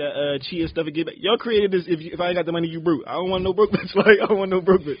started that cheating stuff and get back." Y'all created this. If I ain't got the money, you broke. I don't want no broke bitch. Like, I don't want no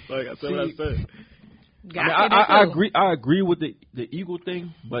broke bitch. Like, I said what I said. I agree. I agree with the equal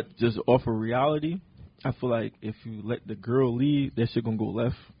thing, but just off of reality, I feel like if you let the girl lead, that shit gonna go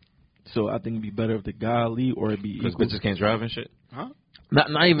left. So I think it'd be better if the guy lead, or it'd be equal. Because bitches can't drive and shit. Huh?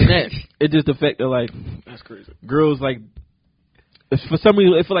 Not even that. It's just the fact that, like, that's crazy. Girls, like, for some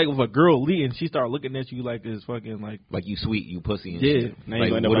reason, I feel like if a girl leading, she start looking at you like this fucking like you sweet, you pussy and shit.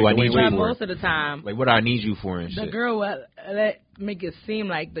 Like, what do I need you for? Most of the time, like, what do I need you for and the shit. The girl will make it seem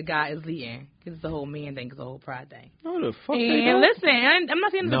like the guy is leading. It's the whole man thing, it's the whole pride thing. No, the fuck. And listen, I'm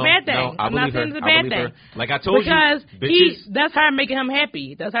not saying it's a bad thing. No, I'm not saying it's a bad thing. Like I told because you, because that's her making him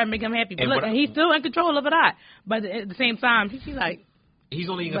happy. But look, and he's still in control of it. But at the same time, she's like. He's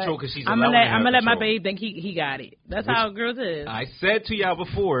only in control because she's I'm gonna let my babe think he got it. That's how girls is. I said to y'all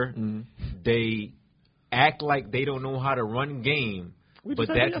before, they act like they don't know how to run game, but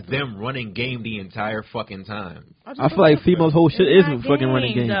that's them running game the entire fucking time. I feel like females' whole shit isn't fucking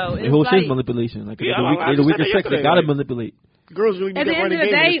running game. The whole shit is manipulation. Like the weaker sex, they gotta manipulate. Girls really be running game.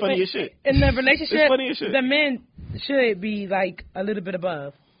 It's funny as shit. In the relationship, the men should be like a little bit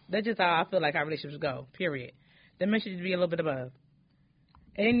above. That's just how I feel like our relationships go. Period. The men should be a little bit above.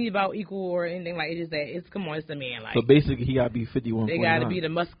 It ain't about equal or anything like it. It's just that it's the man. Like, so basically, he gotta be 51. They gotta be the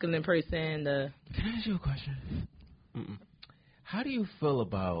muscular person. Can I ask you a question? How do you feel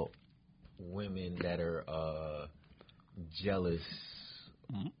about women that are jealous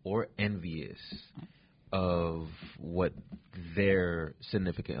or envious of what their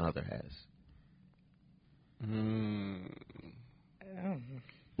significant other has?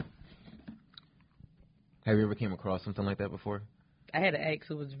 Have you ever came across something like that before? I had an ex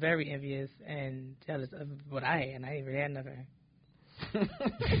who was very envious and jealous of what I had, and I didn't really have nothing.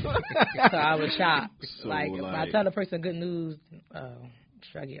 So I was shocked. If I tell a person good news,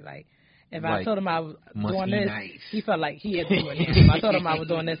 shrug it. Like, If Like, I told him I was must doing be this, nice. he felt like he had to do it now. If I told him I was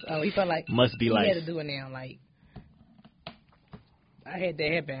doing this, he felt like Must be he life. had to do it now. Like, I had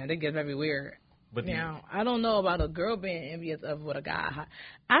that happen. That gets very weird. But Now, I don't know about a girl being envious of what a guy.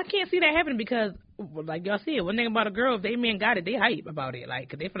 I can't see that happening because, like y'all see it, one thing about a girl, if they men got it, they hype about it. Like,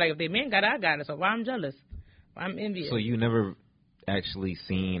 'cause they feel like if they men got it, I got it. So why I'm jealous? Why I'm envious? So you never actually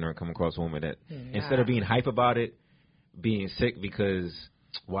seen or come across a woman that Nah. instead of being hype about it, being sick because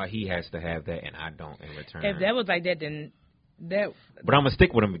why he has to have that and I don't in return. If that was like that, then that. But I'm gonna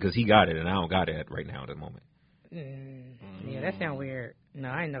stick with him because he got it and I don't got it right now at the moment. Yeah, that sounds weird. No,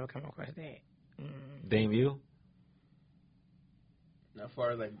 I ain't never come across that. Dame, you? As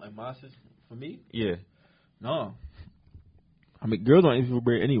far as like my sister, for me, Yeah. no. I mean, girls don't envy for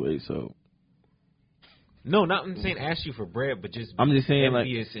bread anyway, so No, not I'm saying ask you for bread, but just I'm just saying, like-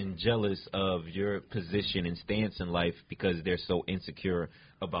 envious and jealous of your position and stance in life because they're so insecure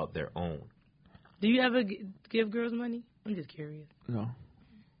about their own. Do you ever give girls money? I'm just curious. no.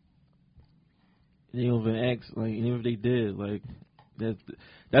 They don't even ask, like, even if they did, like,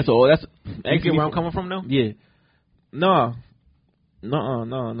 that's all. That's You get where I'm coming from, though? Yeah. No.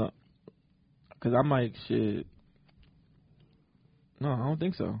 No. Because I'm like, shit. No, I don't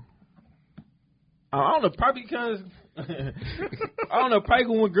think so. I don't know, probably because I don't know,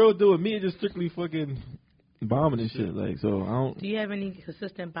 probably when girls do with me, it's just strictly fucking bombing and shit. Like, so I don't. Do you have any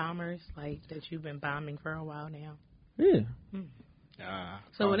consistent bombers like that you've been bombing for a while now? Yeah,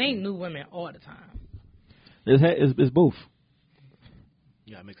 So it ain't new women all the time. it's both.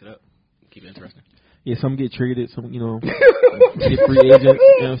 You gotta mix it up. Keep it interesting. Yeah, some get traded, some get free agent.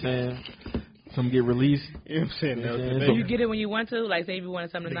 You know what I'm saying? Some get released. You know what I'm saying? Yeah, That was the yeah. thing. Do you get it when you want to? Like, say if you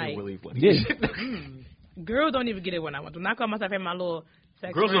wanted something tonight. Yeah. Girls don't even get it when I want to. When I call myself having my little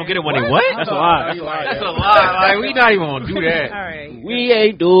sex Girls don't friend. get it when they what? That's a lie. That's a lie. That's a lie. Like, we not even gonna do All that. right. We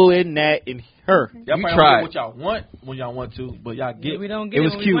ain't doing that in her. Y'all You probably tried. don't get what y'all want when y'all want to, but y'all get. We don't get It it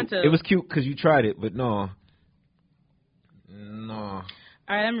was when we cute. want to. It was cute because you tried it, but no. No.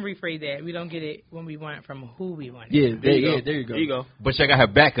 All right, let me rephrase that. We don't get it when we want it from who we want it. Yeah, There you go. there you go. There you go. But y'all gotta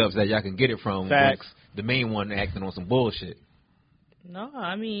have backups that y'all can get it from. Facts. once The main one acting on some bullshit. No,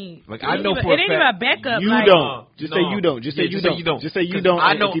 I mean, Like, it I ain't know even, for a it ain't fact even a backup. You like, don't. Just No. say you don't. Just say Yeah, you just say don't. you don't. Just say you 'Cause don't.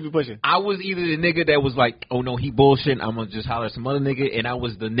 I and know- keep it pushing. I was either the nigga that was like, oh no, he bullshitting, I'm gonna just holler at some other nigga, and I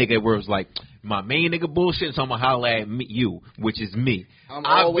was the nigga where it was like, my main nigga bullshit, so I'm gonna holler at you, which is me. I'm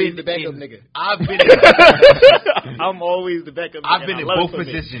I've always been the backup in- nigga. I've been in, I'm always the backup nigga. I've been and in I love both it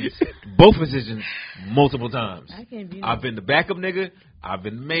for me. positions multiple times. I can't be. I've been the backup nigga, I've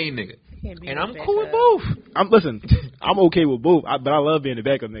been the main nigga, can't be and no I'm cool with backup. both. I'm okay with both, but I love being the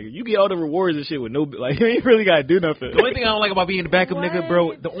backup nigga. You get all the rewards and shit with no, like, you ain't really gotta do nothing. The only thing I don't like about being the backup nigga, bro,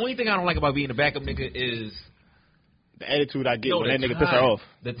 What? the only thing I don't like about being the backup nigga is The attitude I get when the that nigga piss her time. off.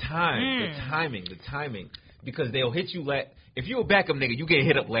 The timing. Because they'll hit you if you're a backup nigga, you get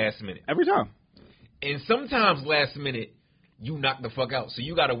hit up last minute. Every time. And sometimes last minute, you knock the fuck out. So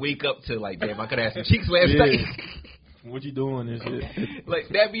you gotta wake up to like, damn, I could have some cheeks last Yeah. night. What you doing and shit? Like,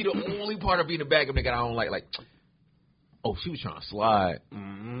 that be the only part of being a backup nigga I don't like. Like, oh, she was trying to slide.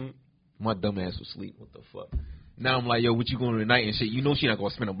 Mm-hmm. My dumb ass was asleep. What the fuck? Now I'm like, yo, what you going tonight and shit? You know she not gonna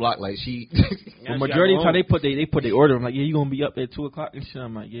spin a block like she. The majority of the time they put their order. I'm like, yeah, you gonna be up at 2:00 and shit.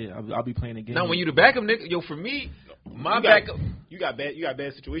 I'm like, yeah, I'll be playing the game. Now when you the backup nigga, yo, for me, my You got- backup. You got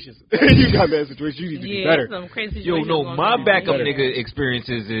bad situations. You got bad situations. You need to be Yeah, better. some crazy Yo, situations no, going my on. backup Yeah. nigga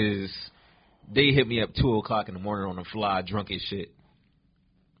experiences is they hit me up 2:00 in the morning on the fly, drunk as shit.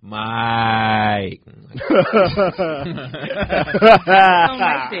 Mike. I don't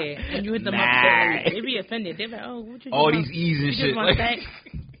like that. When you hit them up, they be offended. They be like, oh, what you All doing? these E's and You shit. just want Like, sex?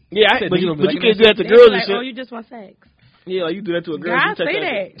 Yeah, Said but niggas you don't be can't liking do that to They girls be and like, shit. oh, you just want sex. Yeah, like you do that to a girl. Guys you say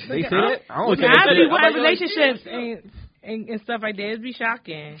text that. They say that? I don't say Guys that. be I'm with like, yo, relationships and stuff like that. It'd be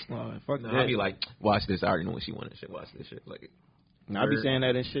shocking. Oh, fuck no, that. I'd be like, watch this. I already know what she wanted. Shit, watch this shit. Like, Nah, I be saying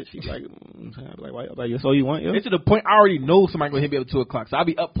that and shit. She's like, I be like, why? Like, that's all you want, yo? It's to the point I already know somebody gonna hit me up at 2:00, so I'll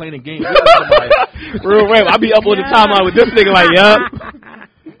be up playing the game with somebody. Real rap. I be up on the timeline with this nigga like, yup.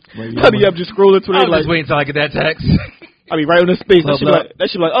 I be up just scrolling through I it was like, just waiting until I get that text. I be right on the space. That Club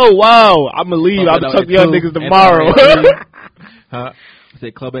shit be like, oh wow, I'ma leave. I'll Club talk to at y'all 2, niggas after tomorrow. at 3. Huh? I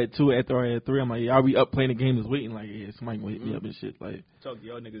said club at 2, after at 3. I'm like, yeah, I'll be up playing the game, just waiting. Like, yeah, somebody gonna hit me up and shit. Like, Talk to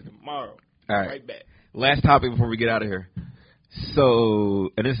y'all niggas tomorrow. All right. Right back. Last topic before we get out of here. So,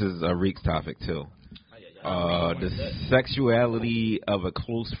 and this is a Reek's topic too. The sexuality of a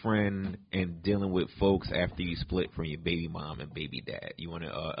close friend and dealing with folks after you split from your baby mom and baby dad. You want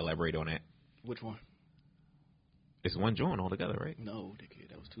to elaborate on that? Which one? It's one joint all together, right? No, dickhead.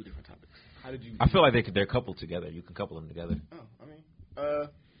 That was two different topics. How did you? I feel like they're coupled together. You can couple them together. Oh, I mean,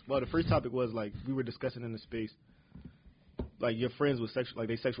 Well, the first topic was like we were discussing in the space, like your friends with sexual, like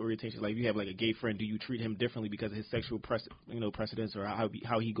they sexual orientation. Like if you have like a gay friend, do you treat him differently because of his sexual precedence or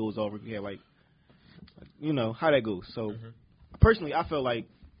how he goes over? If you have like, how that goes. So personally, I feel like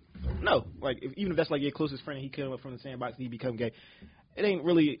no, like even if that's like your closest friend, and he came up from the sandbox and he become gay, it ain't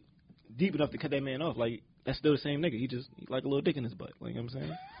really deep enough to cut that man off. Like that's still the same nigga. He like a little dick in his butt. Like you know what I'm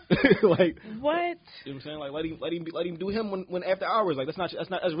saying. Like what? You know what I'm saying? Like let him do him when after hours. Like that's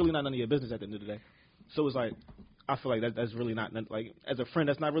really not none of your business at the end of the day. So it's like I feel like that's really not like as a friend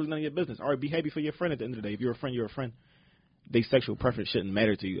that's not really none of your business. All right, be happy for your friend at the end of the day. If you're a friend, you're a friend. They sexual preference shouldn't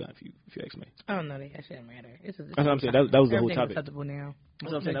matter to you if you ask me. I don't know that shouldn't matter. That's what I'm saying. That was the whole topic. Acceptable now.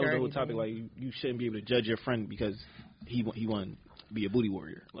 That's what I'm saying. That was the whole topic. Like you shouldn't be able to judge your friend because he want to be a booty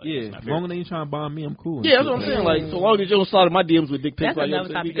warrior. Like, yeah, as long as they ain't trying to bomb me, I'm cool. Yeah, that's what I'm saying. Like so long as you don't slide in my DMs with dick pics, that's like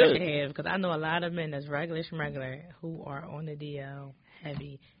another topic you should have because I know a lot of men that's regular who are on the DL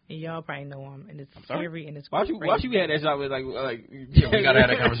heavy. And y'all probably know him, and it's scary and it's crazy. Why you had that shot with like yeah, we gotta have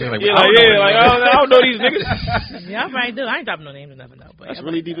that conversation. Like, I don't know these niggas. Y'all probably do. I ain't dropping no names or nothing though. But that's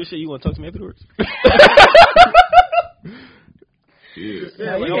really deep as shit. You want to talk to me afterwards?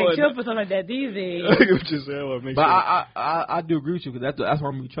 No, you can't chill for something like that these days. But I do agree with you because that's why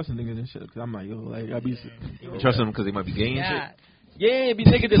I'm really trusting niggas and shit. Because I'm like, yo, like I be trusting them because they might be gay and shit. Yeah, it be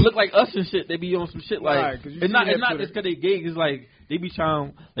niggas that look like us and shit. They be on some shit like it's not just because they gay. It's like they be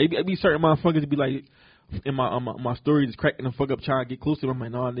trying. They be certain motherfuckers to be like in my story just cracking the fuck up trying to get close to them.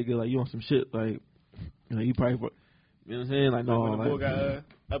 I'm like, nah, nigga, like you on some shit. Like you probably, you know what I'm saying? Like no, when the boy got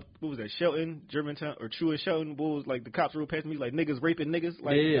what was that? Shelton, Germantown, or True and Shelton? Boy was like the cops rode past me like niggas raping niggas.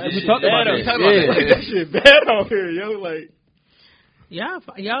 Like we talked about that. That shit bad out here, yo. Like. Y'all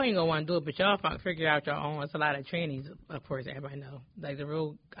ain't gonna want to do it, but y'all figure out your own. It's a lot of trannies, of course, everybody know. Like the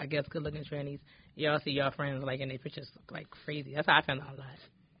real, I guess, good-looking trannies. Y'all see y'all friends like in their pictures like crazy. That's how I found out a lot.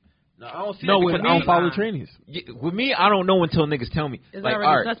 No, I don't see that because I don't follow trannies. Yeah, with me, I don't know until niggas tell me. It's like,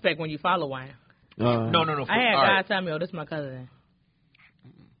 already suspect when you follow one. No. I had guys tell me, "Oh, this is my cousin."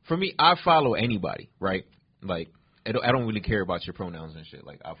 For me, I follow anybody, right? Like, I don't really care about your pronouns and shit.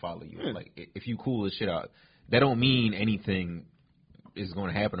 Like, I follow you. Like, if you cool as shit out, that don't mean anything is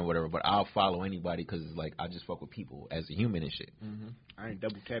going to happen or whatever, but I'll follow anybody because like I just fuck with people as a human and shit. I ain't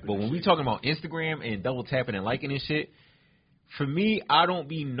double tapping. But when we talking about Instagram and double tapping and liking and shit, for me, I don't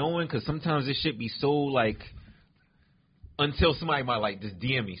be knowing because sometimes this shit be so like until somebody might like just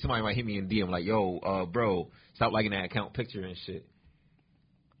DM me. Somebody might hit me in DM like, yo, bro, stop liking that account picture and shit.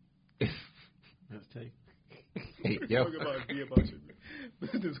 Hey, yo.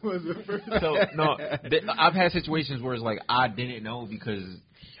 This was the first. So no, I've had situations where it's like I didn't know because.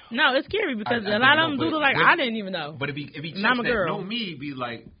 No, it's scary because a lot of them do like I didn't even know. But it be chicks I'm a that girl. know me be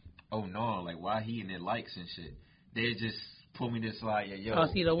like, oh no, like why he in their likes and shit. They just pull me this like, yo. Oh,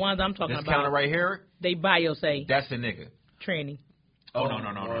 see the ones I'm talking this about. counter right here. They bio say that's a nigga. Tranny. Oh no.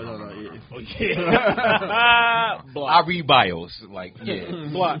 Oh yeah. I read bios like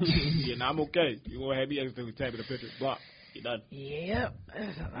block. Yeah, nah, I'm okay. You want to have me accidentally tapping the picture? Block. You done. Yeah,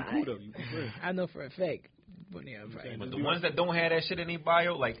 that's a lot. I know for a fact. But the ones that don't have that shit in their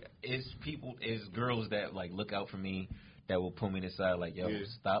bio, like, it's girls that, like, look out for me that will pull me aside, like, yo,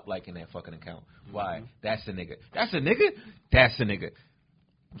 stop liking that fucking account. Why? That's a nigga. That's a nigga? That's a nigga.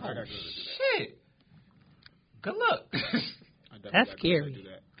 Oh, shit. Good luck. That's scary.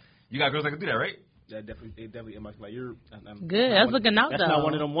 You got girls that can do that, right? That definitely in my like you're good. That's looking out. That's not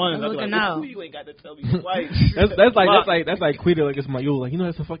one of them ones. That's looking out. You ain't got to tell me twice. that's like Quita, like it's my yo, like you know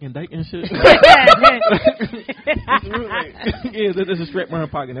that's a fucking dyke and shit. Yeah, that's a strap around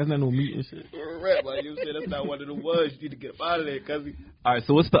pocket. That's not no meat and shit. Right, like you said, that's not one of them ones. You need to get up out of there, cuz. All right,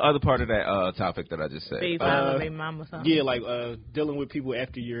 so what's the other part of that topic that I just said? Baby mom or something. Yeah, like dealing with people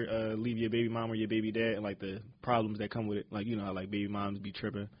after you leave your baby mom or your baby dad, and like the problems that come with it. Like you know how like baby moms be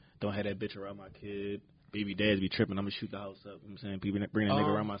tripping. Don't have that bitch around my kid. Baby dads be tripping. I'm going to shoot the house up. You know what I'm saying? People bring that nigga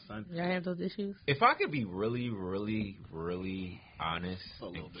around my son. Y'all have those issues? If I could be really, really, really honest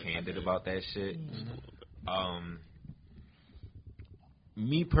and candid about that shit,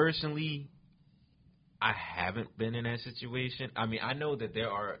 me personally, I haven't been in that situation. I mean, I know that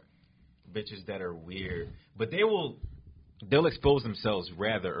there are bitches that are weird, but they'll expose themselves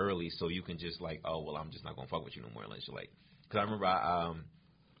rather early so you can just like, oh, well, I'm just not going to fuck with you no more unless you're like, because I remember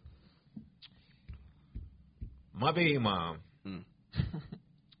my baby mom,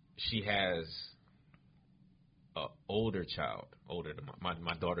 she has an older child, older than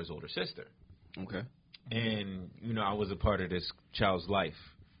my daughter's older sister. Okay. And, you know, I was a part of this child's life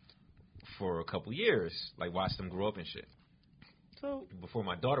for a couple years, like watched them grow up and shit. So, before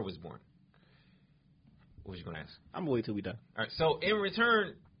my daughter was born. What was you going to ask? I'm going to wait till we done. All right, so in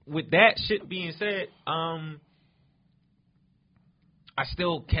return, with that shit being said, I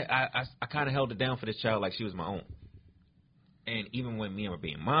still I kind of held it down for this child like she was my own. And even when me and my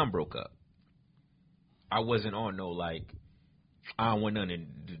baby mom broke up, I wasn't on no like, I don't want nothing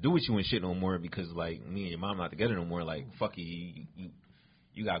to do with you and shit no more because like me and your mom not together no more. Like fuck you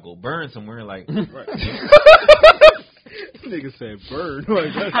gotta go burn somewhere. Like right. Nigga said burn.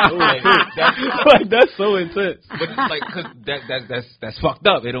 Like that's so intense. But like, cause that's fucked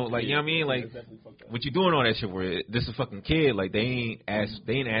up. They don't like, you know what I mean? Like, what you doing all that shit for? This is a fucking kid. Like, they ain't asked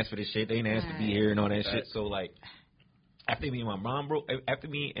for this shit. They ain't asked to be here and all that shit. So like, after me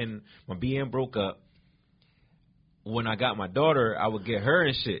and my BM broke up, when I got my daughter, I would get her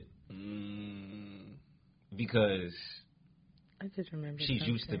and shit because I just remember she's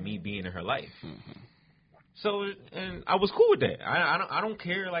used to me being in her life. Mm-hmm. So, and I was cool with that. I don't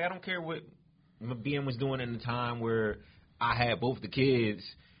care. Like, I don't care what my BM was doing in the time where I had both the kids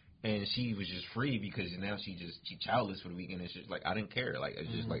and she was just free because now she childless for the weekend. It's just like, I didn't care. Like,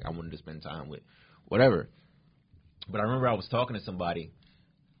 it's just like, I wanted to spend time with whatever. But I remember I was talking to somebody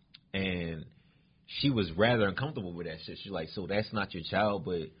and she was rather uncomfortable with that shit. She's like, so that's not your child,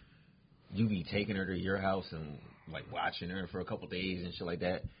 but you be taking her to your house and like watching her for a couple days and shit like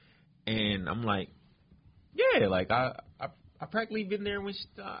that. And I'm like, yeah, like I practically been there when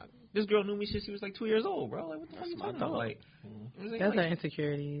this girl knew me since she was like 2 years old, bro. Like, what the fuck you talking about? Like, that's her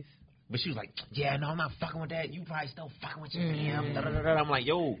insecurities. But she was like, yeah, no, I'm not fucking with that. You probably still fucking with your man. I'm like,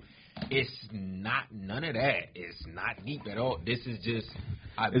 yo, it's not none of that. It's not deep at all. This is just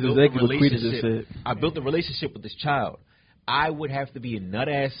I built a relationship. I built a relationship with this child. I would have to be a nut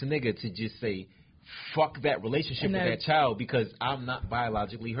ass nigga to just say, fuck that relationship with that child because I'm not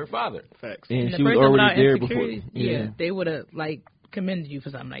biologically her father. Facts. And she was already there before. Yeah, they would have like commended you for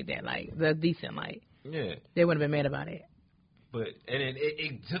something like that. Like that's decent. Like they would have been mad about it. But and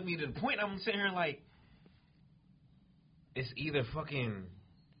it took me to the point I'm sitting here like, it's either fucking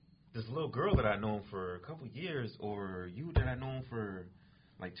this little girl that I known for a couple years or you that I known for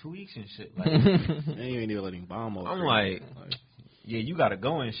like 2 weeks and shit. Like, and you ain't even letting bomb over. I'm like, yeah, you gotta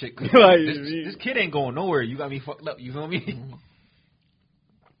go and shit. Cause like, this kid ain't going nowhere. You got me fucked up. You feel me?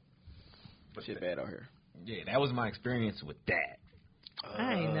 But shit bad out here. Yeah, that was my experience with that.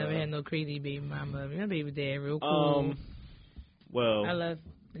 I ain't never had no crazy baby mama. My baby dad real cool. Well, I love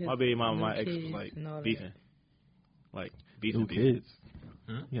my baby mama, my ex was like beefing. Like beefing kids.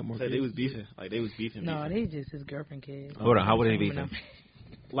 Yeah, more kids. They was beefing. Like they was beefing. No, they just his girlfriend kids. Hold on, how were they beefing?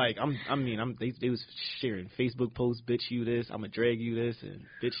 Like they was sharing Facebook posts, bitch you this, I'ma drag you this, and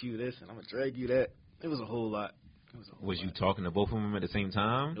bitch you this, and I'ma drag you that. It was a whole lot. Was you talking to both of them at the same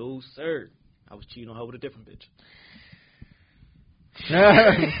time? No, sir. I was cheating on her with a different bitch.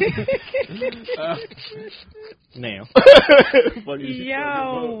 Now.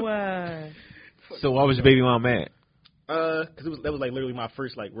 Yo. So why was your baby mom mad? Because that was like literally my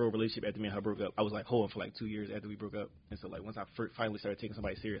first like real relationship after me and her broke up. I was like hoeing for like 2 years after we broke up, and so like once I finally started taking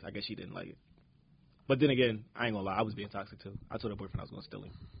somebody serious, I guess she didn't like it. But then again, I ain't gonna lie, I was being toxic too. I told her boyfriend I was gonna steal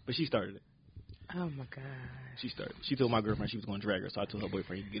him, but she started it. Oh my god. She started. She told my girlfriend she was gonna drag her, so I told her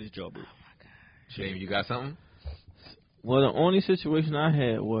boyfriend he could get his job. Oh my god. Shame, you got something? Well, the only situation I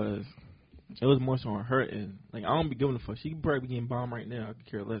had was it was more so on her end. Like I don't be giving a fuck. She could probably be getting bombed right now. I could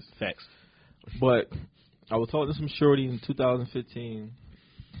care less. Facts. But I was talking to some shorty in 2015,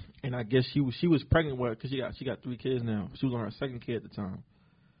 and I guess she was pregnant with her because she got 3 kids now. She was on her second kid at the time,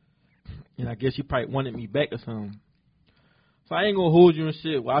 and I guess she probably wanted me back or something. So I ain't gonna hold you and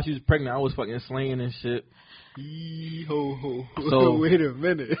shit. While she was pregnant, I was fucking slaying and shit. So wait a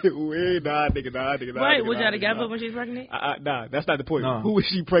minute. Nah, nigga. Wait, was y'all together when she was pregnant? Nah, that's not the point. No. Who was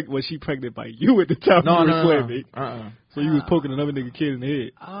she pregnant? Was she pregnant by you at the time? No. So you was poking another nigga kid in the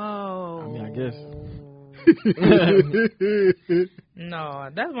head. Oh. I mean, I guess.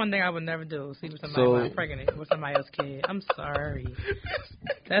 No, that's one thing I would never do. See with somebody while I'm pregnant with somebody else's kid. I'm sorry.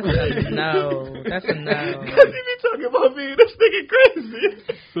 That's a no. That's a no. Because you be talking about me, this nigga crazy.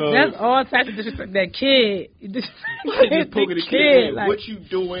 So, that's all types of disrespect. That kid. Just poking the kid. Like, what you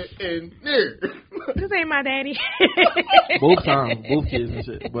doing in there? This ain't my daddy. both times, both kids and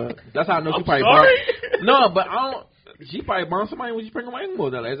shit. But that's how I know she probably No, but I don't. She probably burned somebody when she pregnant with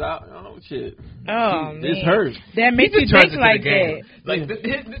my that. Like, oh shit. Oh man, it's hers. That makes you think like that. Like this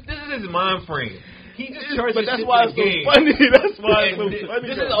is his mind frame. He just charges. But that's why it's so funny. That's why it's so funny.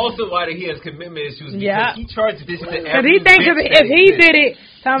 This is also why he has commitment issues. Yeah. He charges this to every. Because he thinks if he did it,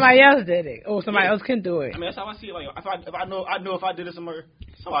 somebody else did it, or somebody else can do it. I mean, that's how I see it. Like, if I know if I did it somewhere,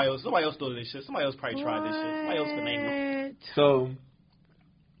 somebody else stole this shit. Somebody else probably tried this shit. Somebody else been angry. So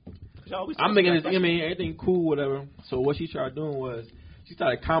I'm making this. I mean, everything cool, whatever. So what she started doing was she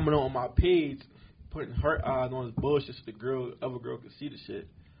started commenting on my page, putting her eyes on this bullshit so the other girl could see the shit.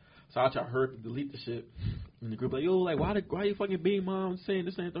 So I tried her to delete the shit. And the group like, yo, like, why you fucking being mom saying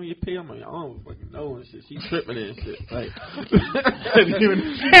this ain't on your page? I'm like, I don't fucking know and shit. She tripping and shit. Like,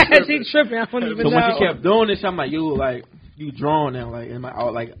 she tripping. I don't even know. So when she kept doing this, I'm like, yo, like, you drawn now, like, and I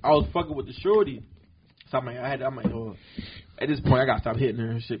was fucking with the shorty. So I'm like, yo, at this point I gotta stop hitting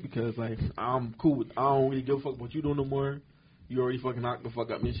her and shit because like I'm cool with, I don't really give a fuck what you doing no more. You already fucking knocked the fuck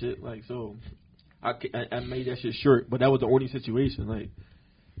up and shit. Like, so I made that shit short, but that was the only situation, like.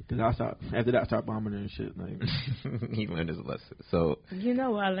 Cause after that I started bombing her and shit. Like he learned his lesson. So you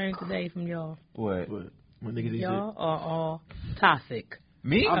know what I learned today from y'all? What? When niggas y'all are all toxic.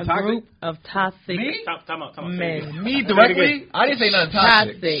 Me? I'm toxic. Group of toxic Me? Time out. men. Me directly? I didn't say nothing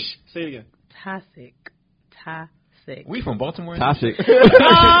toxic. Say it again. Toxic. We from Baltimore? Toxic.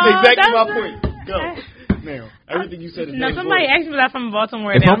 Exactly my point. Go. Now, everything you said is somebody asked me that I'm from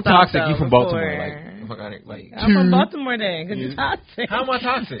Baltimore. If I'm toxic, you from Baltimore. Like, I'm from Baltimore then, because you're toxic. How am I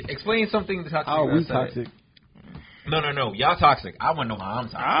toxic? Explain something toxic. Oh, we toxic. No. Y'all toxic. I want to know how I'm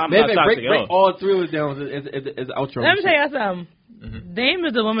toxic. I'm not toxic break all three of us down as the outro. Let me tell you something. Mm-hmm. Dame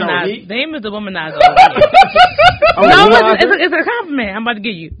is the womanizer. Dame is the womanizer. It's a compliment I'm about to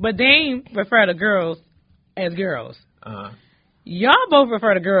give you. But Dame refer to girls as girls. Y'all both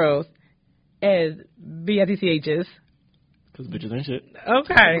refer to girls as BITCHs. Because bitches ain't shit.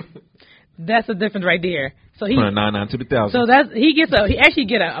 Okay. That's the difference right there. So he 99 to the 1,000. So he actually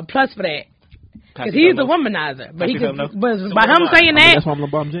get a plus for that. Because he's the womanizer. But by him saying that, that's why I'm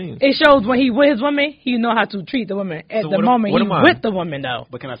LeBron James. It shows when he with his woman, he know how to treat the woman at the moment he's with the woman though.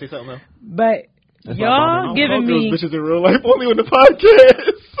 But can I say something though? But y'all giving me bitches in real life only on the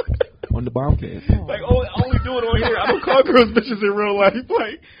podcast. On the bombcast. Like only do it on here. I don't call girls bitches in real life.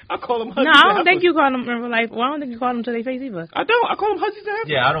 Like I call them hussies. No, I don't think you call them in real life. Well, I don't think you call them to their face either. I don't. I call them hussies.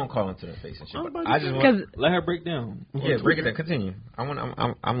 Yeah, I don't call them to their face and shit. I just want let her break down. Yeah, break it down. Continue.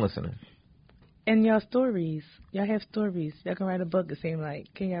 I'm listening. And y'all stories. Y'all have stories. Y'all can write a book. It seems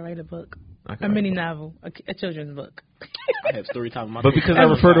like. Can y'all write a book? A mini novel. A children's book. I have story time. But because I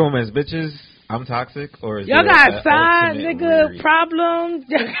refer to them as bitches, I'm toxic, or is y'all got side nigga problems?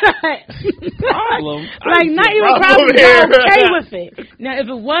 Y'all got problems? Like not even problems. Y'all okay with it. Now, if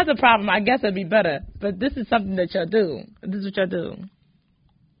it was a problem, I guess it'd be better. But this is something that y'all do. This is what y'all do.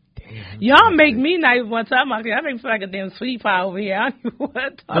 Damn, y'all make me not even want to talk about it. I make me feel like a damn sweet pie over here. I don't even want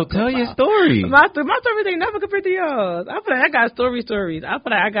to talk. No, tell your story. My stories ain't never compared to yours. I feel like I got stories. I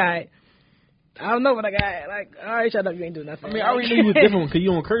feel like I don't know what I got. Like, all right, shut up. You ain't doing nothing. I mean, I already knew you was different because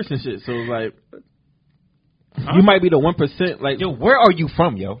you don't curse and shit. So, like, you might be the 1%. Like, yo, where are you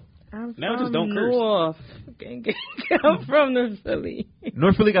from, yo? I'm now from just don't North. I'm from North Philly.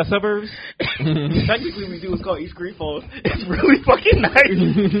 North Philly got suburbs? Technically, we do. It's called East Green Falls. It's really fucking nice.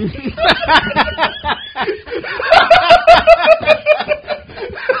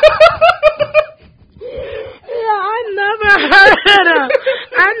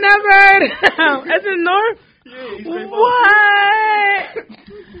 I never heard of It's in North? Yeah, East Green Falls. What?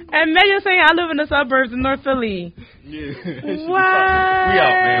 And Megan saying I live in the suburbs in North Philly. Yeah. What?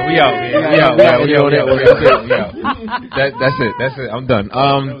 We out. That's it. I'm done.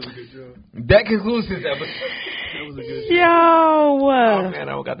 That concludes this episode. That was a good show. Yo. Oh, man,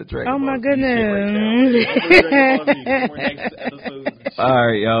 I got the Dragon Oh, my Ball Z goodness. All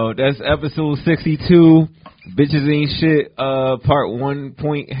right, yo. That's episode 62. Bitches ain't shit. Part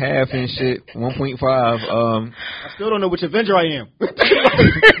 1.5 and shit. 1.5. I still don't know which Avenger I am. God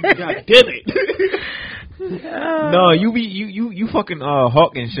damn it. No, you fucking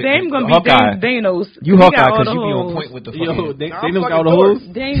Hawk and shit. They ain't gonna Hawkeye. be Thanos. You Hawkeye because you be on point with the fucking. Yo, Thanos got all the hoes.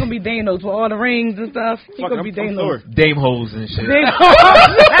 They ain't gonna be Thanos with all the rings and stuff. He gonna be Thanos. Dame hoes and shit. Dame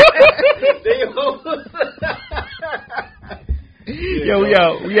hoes. Yo, we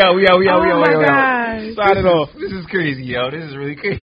out. Oh my God. Sign it off. This is crazy, yo. This is really crazy.